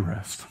give you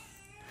rest.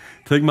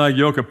 Take my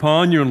yoke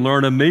upon you and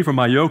learn of me, for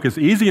my yoke is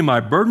easy and my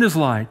burden is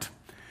light,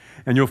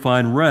 and you'll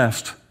find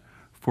rest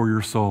for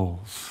your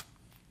souls."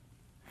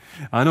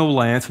 I know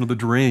Lance and the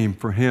dream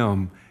for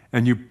him,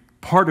 and you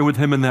partner with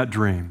him in that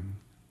dream.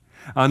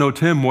 I know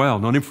Tim well,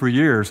 known him for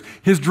years.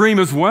 His dream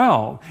as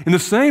well, in the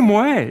same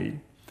way.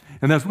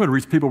 And that's what to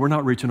reach people we're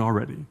not reaching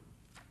already.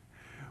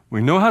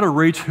 We know how to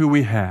reach who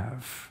we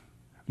have.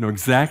 We know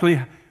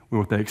exactly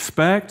what they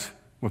expect,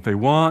 what they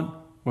want,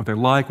 what they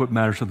like, what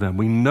matters to them.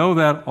 We know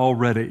that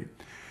already.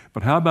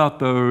 But how about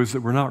those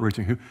that we're not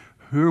reaching?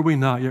 Who are we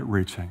not yet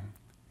reaching?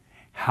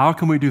 How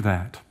can we do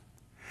that?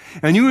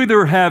 And you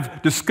either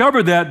have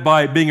discovered that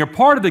by being a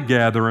part of the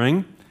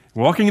gathering,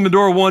 walking in the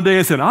door one day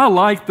and saying, "I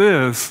like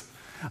this.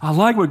 I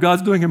like what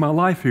God's doing in my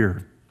life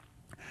here."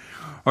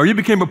 Or you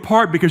became a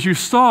part because you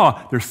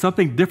saw there's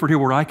something different here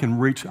where I can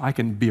reach, I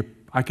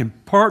can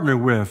partner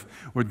with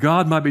what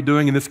God might be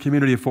doing in this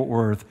community of Fort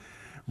Worth.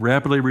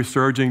 Rapidly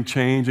resurging,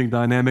 changing,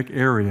 dynamic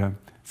area.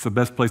 It's the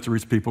best place to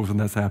reach people when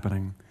that's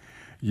happening.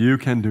 You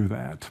can do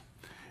that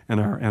in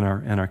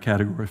our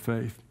category of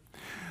faith.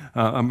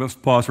 I'm going to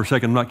pause for a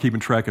second. I'm not keeping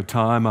track of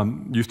time.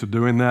 I'm used to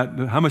doing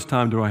that. How much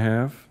time do I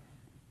have?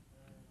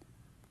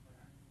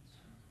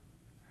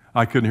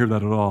 I couldn't hear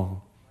that at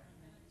all.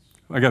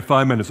 I got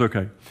 5 minutes,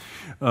 okay.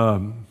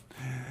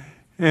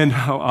 And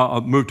I'll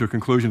move to a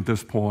conclusion at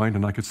this point,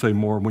 and I could say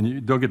more. When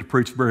you don't get to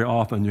preach very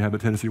often, you have a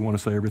tendency to want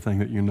to say everything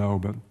that you know,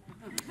 but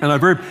I'm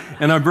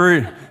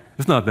very,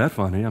 it's not that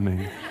funny, I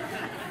mean.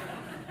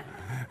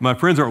 My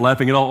friends aren't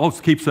laughing at all. Oh,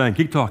 keep saying,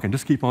 keep talking,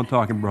 just keep on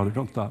talking, brother,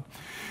 don't stop.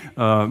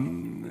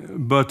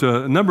 But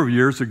a number of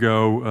years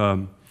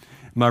ago,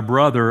 my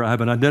brother, I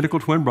have an identical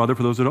twin brother,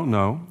 for those who don't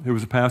know, who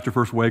was a pastor at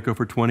First Waco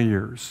for 20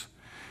 years.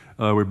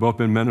 We've both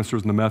been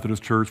ministers in the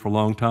Methodist Church for a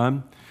long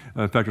time.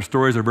 In fact, our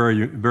stories are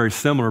very, very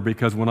similar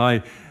because when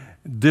I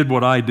did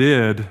what I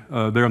did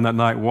there on that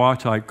night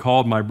watch, I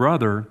called my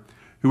brother,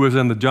 who was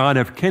in the John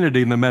F.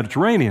 Kennedy in the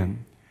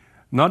Mediterranean.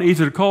 Not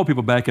easy to call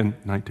people back in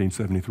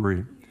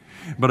 1973.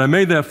 But I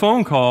made that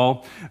phone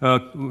call,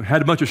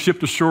 had a bunch of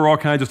shipped ashore, all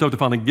kinds of stuff to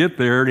finally get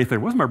there, and he said,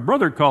 "What's my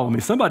brother calling me?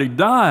 Somebody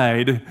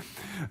died."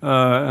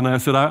 And I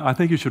said, I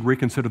think you should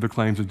reconsider the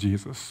claims of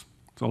Jesus.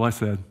 That's all I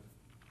said.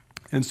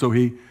 And so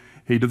he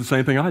did the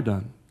same thing I'd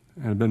done,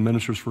 and had been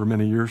ministers for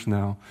many years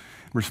now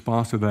in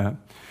response to that.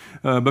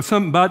 But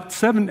about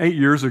 7-8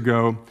 years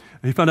ago,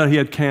 he found out he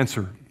had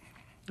cancer.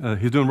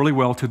 He's doing really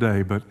well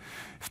today, but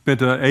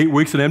spent 8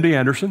 weeks at MD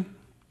Anderson,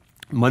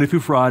 Monday through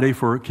Friday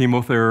for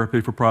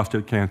chemotherapy for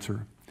prostate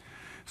cancer.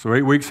 So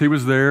 8 weeks he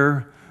was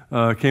there,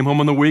 came home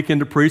on the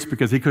weekend to preach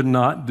because he could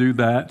not do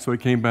that, so he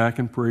came back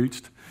and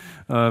preached.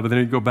 but then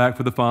he'd go back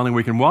for the following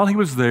week. And while he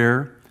was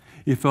there,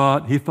 he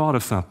thought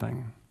of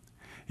something.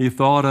 He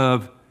thought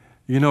of,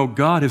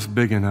 God is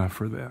big enough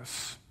for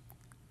this.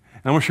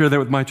 And I want to share that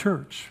with my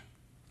church.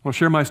 I want to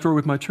share my story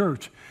with my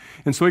church.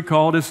 And so he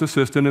called his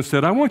assistant and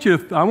said, I want you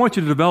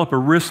to develop a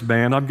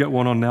wristband. I've got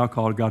one on now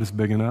called God is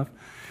Big Enough.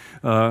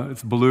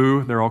 It's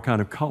blue. They're all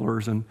kind of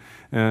colors.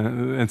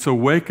 And so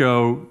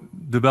Waco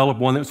developed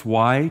one that's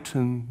white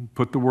and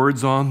put the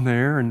words on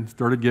there and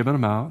started giving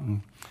them out.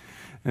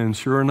 And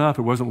sure enough,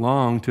 it wasn't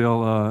long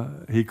till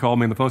he called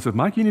me on the phone and said,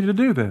 Mike, you need to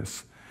do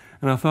this.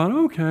 And I thought,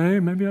 okay,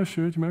 maybe I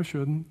should, maybe I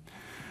shouldn't.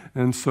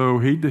 And so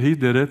he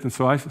did it, and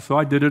so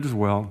I did it as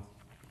well.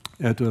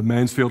 At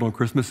Mansfield on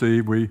Christmas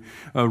Eve, we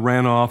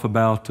ran off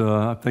about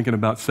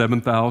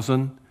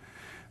 7,000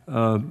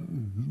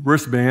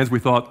 wristbands. We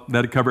thought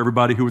that'd cover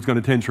everybody who was going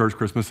to attend church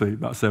Christmas Eve.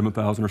 About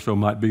 7,000 or so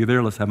might be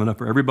there. Let's have enough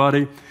for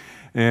everybody.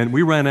 And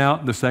we ran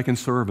out the second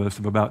service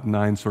of about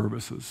 9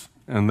 services,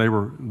 and they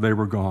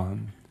were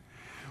gone.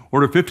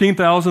 Ordered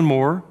 15,000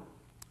 more,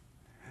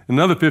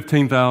 another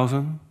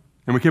 15,000.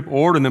 And we kept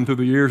ordering them through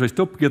the years. They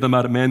still give them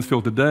out at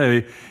Mansfield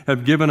today,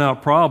 have given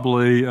out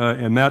probably,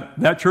 in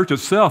that church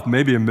itself,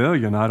 maybe 1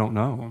 million, I don't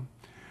know.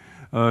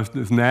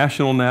 It's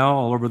national now,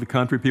 all over the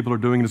country. People are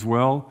doing it as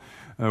well.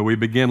 We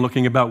began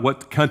looking about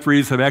what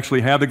countries have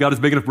actually had the God is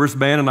Big Enough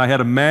wristband, and I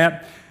had a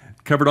map,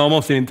 covered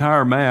almost the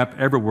entire map,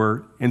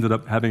 everywhere, ended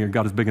up having a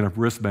God is Big Enough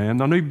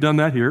wristband. I know you've done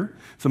that here.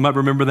 Some might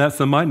remember that,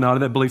 some might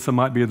not. I believe some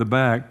might be at the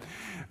back.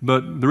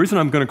 But the reason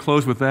I'm going to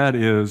close with that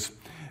is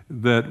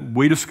that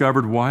we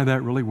discovered why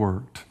that really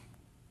worked.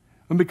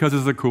 And because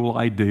it's a cool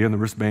idea, and the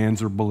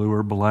wristbands are blue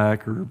or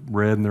black or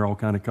red, and they're all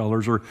kind of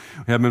colors, or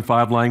we have them in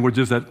 5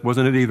 languages, that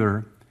wasn't it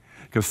either.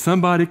 Because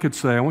somebody could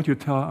say, I want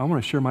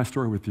to share my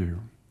story with you.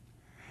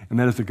 And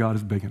that is that God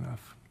is big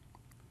enough.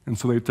 And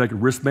so they'd take a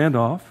wristband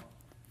off,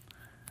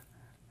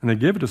 and they'd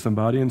give it to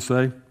somebody and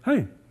say,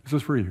 hey, this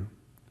is for you.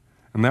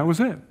 And that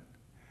was it.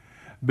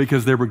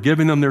 Because they were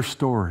giving them their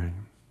story.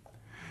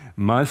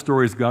 My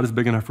story is God is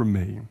big enough for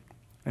me.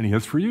 And he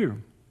is for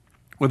you.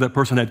 Whether that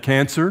person had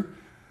cancer,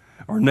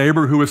 or a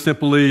neighbor who was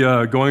simply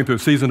going through a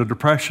season of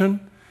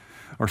depression,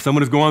 or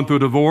someone who's going through a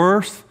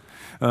divorce,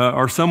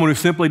 or someone who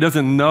simply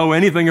doesn't know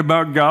anything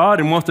about God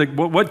and wants to,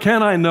 what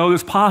can I know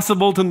that's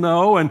possible to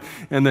know? And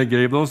they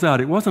gave those out.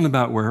 It wasn't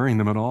about wearing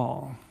them at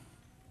all.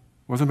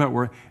 It wasn't about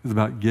wearing, it was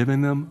about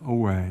giving them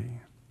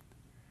away.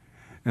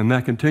 And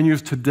that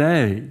continues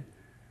today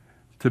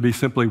to be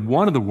simply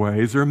one of the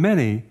ways, there are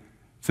many,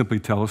 simply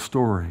tell a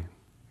story,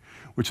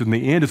 which in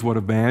the end is what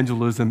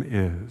evangelism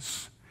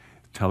is.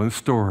 Telling a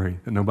story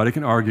that nobody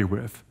can argue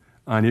with.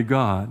 I need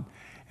God,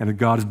 and that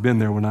God has been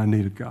there when I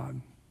needed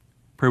God.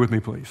 Pray with me,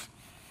 please.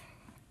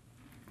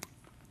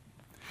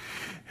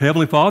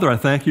 Heavenly Father, I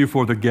thank you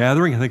for the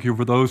gathering. I thank you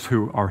for those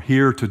who are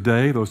here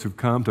today, those who've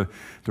come to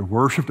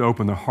worship, to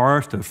open their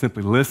hearts, to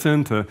simply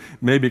listen, to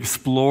maybe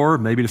explore,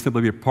 maybe to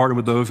simply be a partner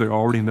with those they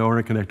already know and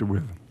are connected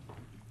with.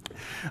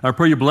 I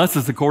pray you bless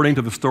us according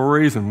to the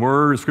stories and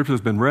words and scripture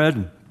that's been read.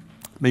 And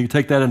may you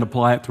take that and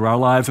apply it to our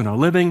lives and our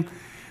living,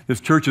 this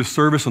church's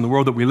service in the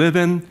world that we live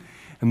in,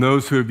 and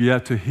those who have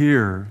yet to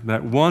hear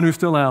that one who's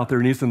still out there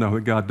needs to know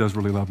that God does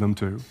really love them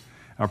too.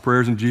 Our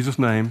prayers in Jesus'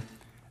 name,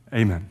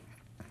 amen.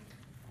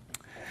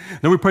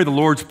 Then we pray the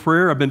Lord's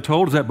Prayer, I've been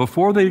told, is that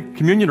before the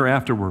communion or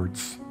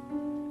afterwards?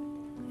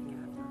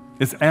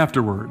 It's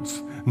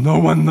afterwards. No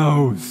one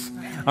knows.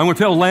 I'm going to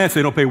tell Lance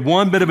they don't pay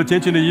one bit of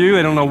attention to you.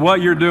 They don't know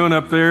what you're doing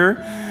up there.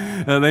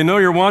 They know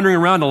you're wandering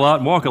around a lot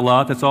and walk a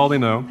lot. That's all they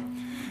know.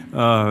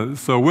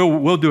 So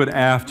we'll do it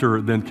after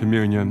then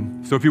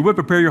communion. So if you would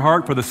prepare your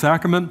heart for the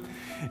sacrament.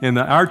 In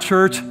our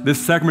church, this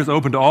sacrament is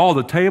open to all.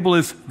 The table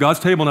is God's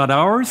table, not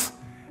ours.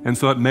 And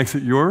so it makes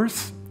it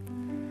yours.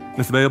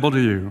 It's available to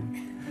you.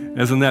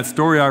 As in that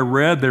story I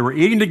read, they were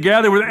eating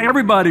together where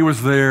everybody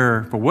was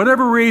there for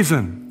whatever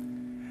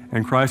reason.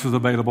 And Christ is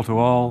available to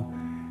all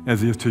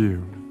as he is to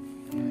you.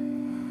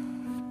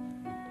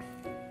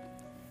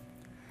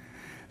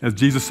 As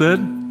Jesus said,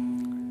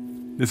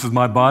 this is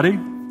my body,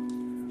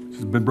 which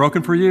has been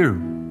broken for you.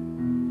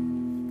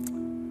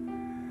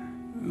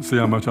 See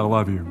how much I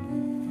love you.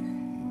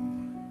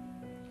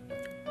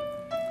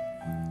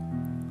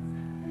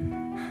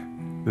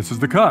 This is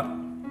the cup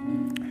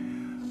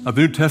of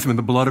the New Testament,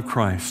 the blood of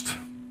Christ.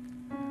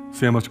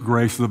 See how much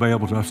grace is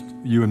available to us,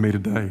 you and me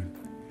today.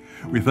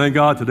 We thank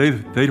God today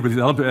for these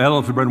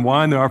elements of bread and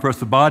wine. They are for us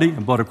the body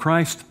and blood of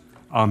Christ.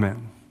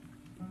 Amen.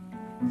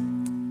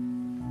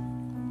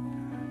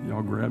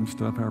 Y'all grab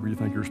stuff however you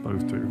think you're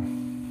supposed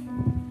to.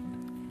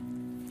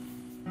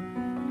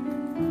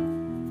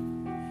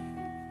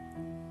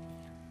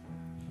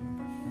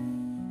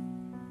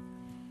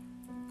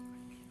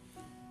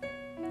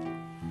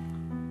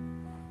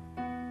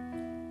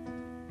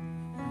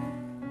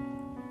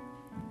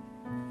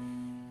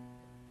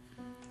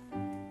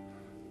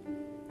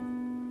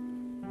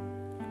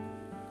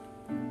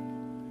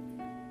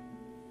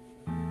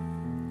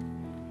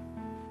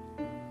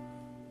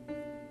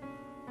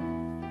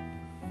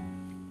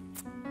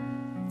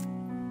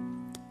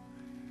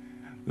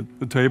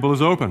 The table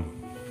is open.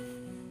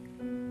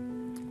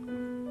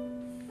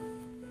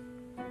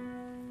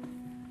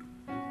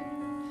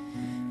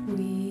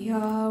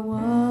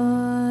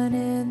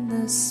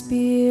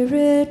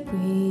 Spirit,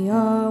 we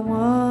are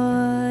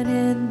one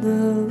in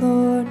the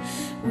Lord.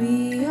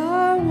 We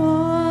are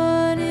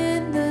one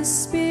in the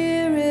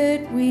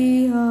Spirit,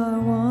 we are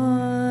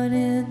one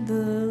in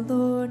the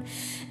Lord.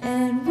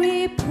 And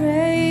we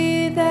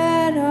pray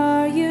that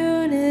our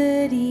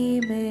unity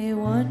may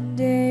one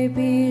day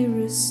be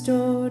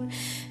restored.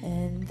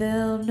 And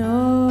they'll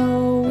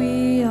know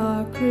we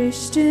are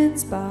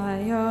Christians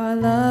by our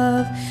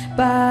love,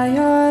 by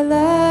our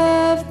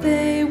love.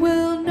 They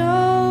will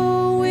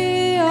know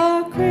we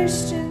are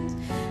Christians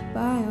by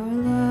our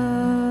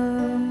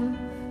love.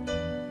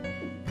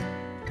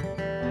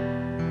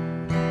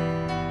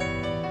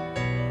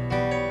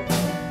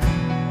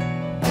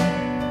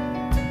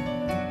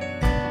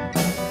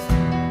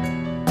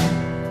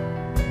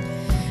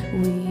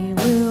 We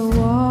will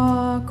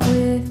walk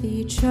with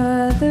each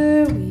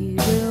other. We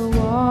will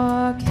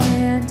walk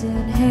hand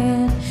in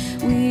hand.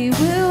 We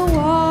will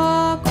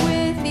walk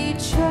with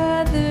each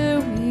other.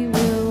 We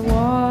will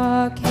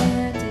walk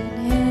hand in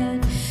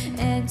hand.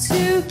 And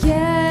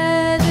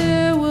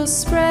together we'll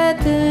spread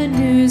the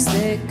news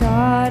that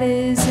God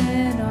is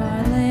in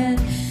our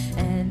land.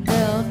 And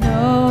they'll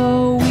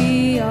know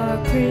we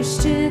are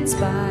Christians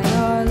by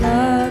our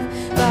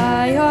love,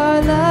 by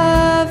our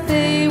love.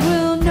 They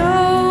will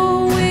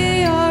know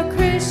we are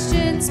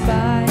Christians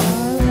by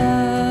our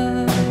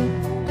love.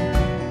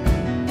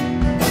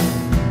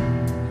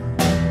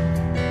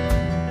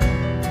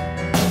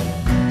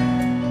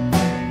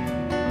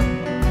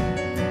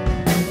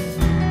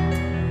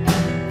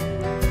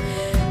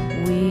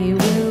 We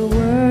will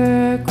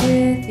work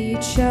with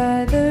each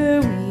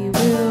other. We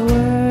will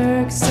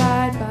work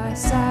side by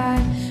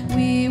side.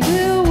 We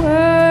will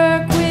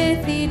work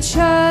with each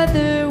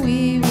other.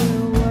 We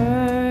will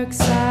work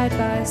side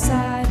by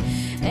side.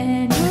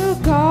 And we'll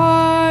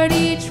guard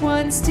each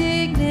one's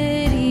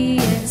dignity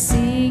and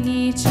sing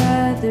each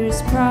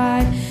other's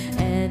pride.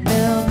 And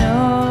they'll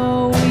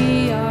know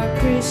we are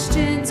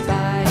Christians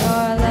by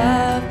our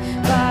love,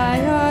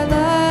 by our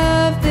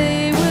love.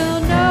 They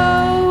will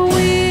know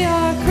we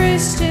are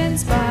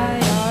Christians by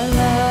our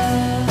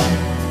love.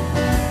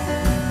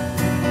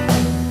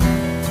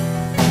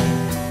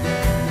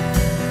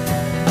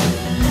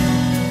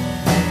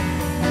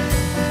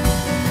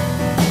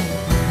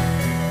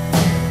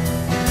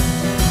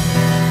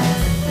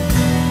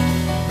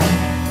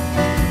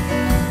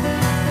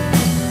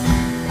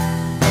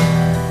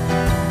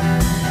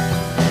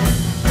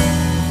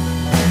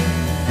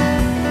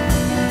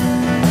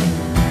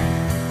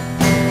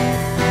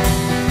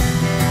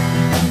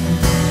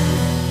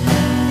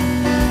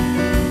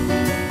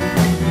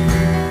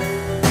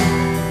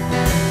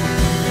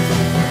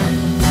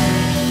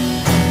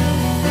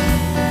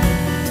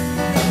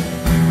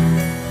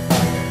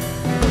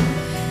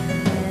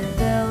 And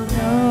they'll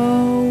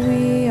know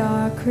we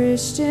are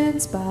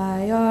Christians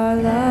by our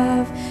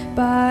love,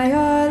 by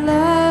our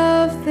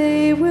love.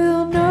 They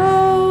will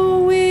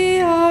know we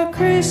are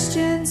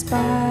Christians by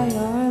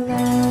our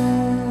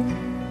love.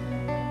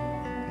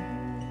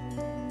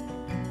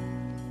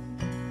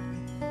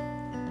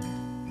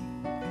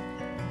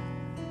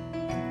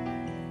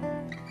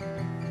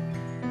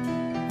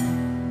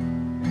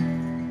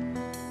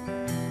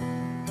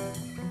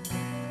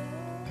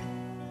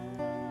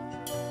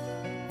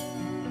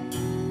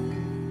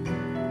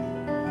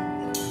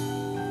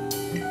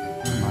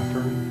 My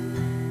turn.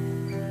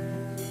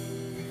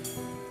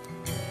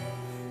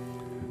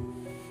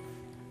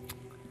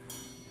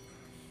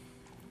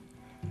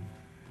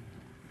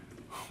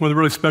 One of the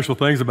really special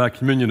things about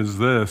communion is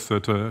this,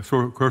 that so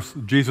of course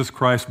Jesus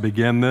Christ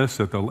began this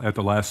at the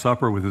Last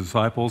Supper with his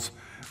disciples,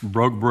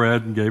 broke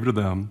bread and gave it to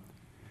them,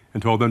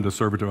 and told them to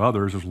serve it to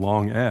others as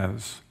long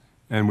as,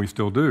 and we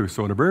still do.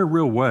 So in a very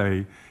real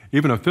way,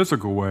 even a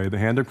physical way, the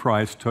hand of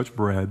Christ touched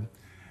bread,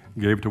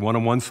 gave it to one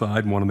on one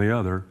side and one on the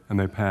other, and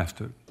they passed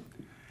it.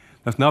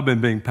 That's now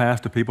been being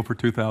passed to people for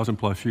 2,000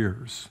 plus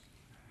years.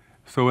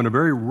 So in a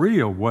very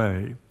real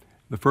way,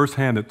 the first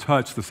hand that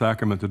touched the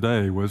sacrament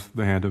today was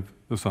the hand of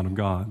the Son of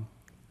God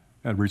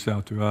and reached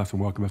out to us and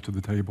welcomed us to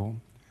the table.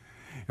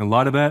 In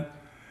light of that,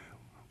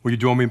 will you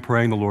join me in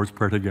praying the Lord's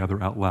Prayer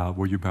together out loud?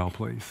 Will you bow,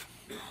 please?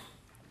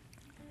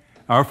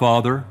 Our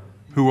Father,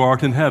 who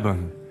art in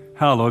heaven,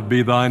 hallowed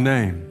be thy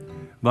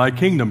name. Thy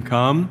kingdom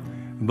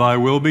come, thy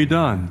will be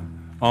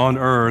done, on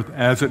earth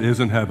as it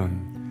is in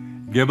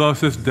heaven. Give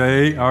us this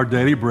day our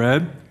daily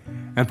bread,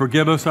 and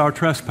forgive us our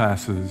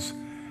trespasses,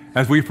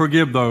 as we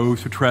forgive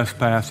those who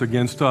trespass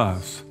against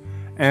us.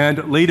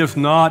 And lead us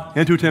not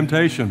into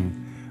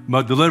temptation,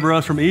 but deliver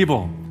us from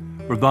evil.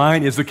 For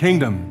thine is the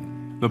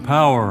kingdom, the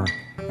power,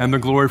 and the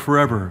glory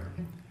forever.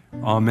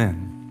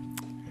 Amen.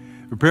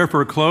 Prepare for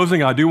a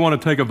closing. I do want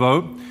to take a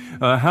vote.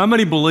 How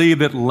many believe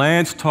that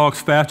Lance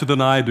talks faster than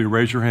I do?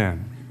 Raise your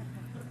hand.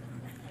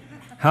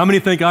 How many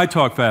think I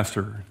talk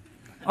faster?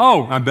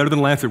 Oh, I'm better than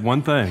Lance at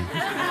one thing.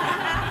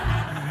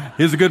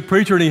 He's a good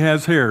preacher and he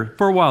has hair.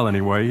 For a while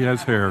anyway, he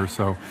has hair.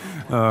 So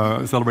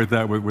celebrate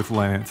that with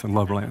Lance and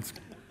love Lance.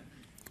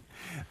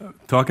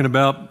 Talking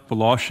about the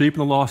lost sheep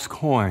and the lost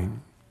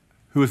coin.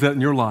 Who is that in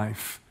your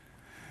life?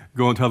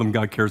 Go and tell them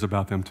God cares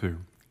about them too.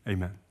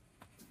 Amen.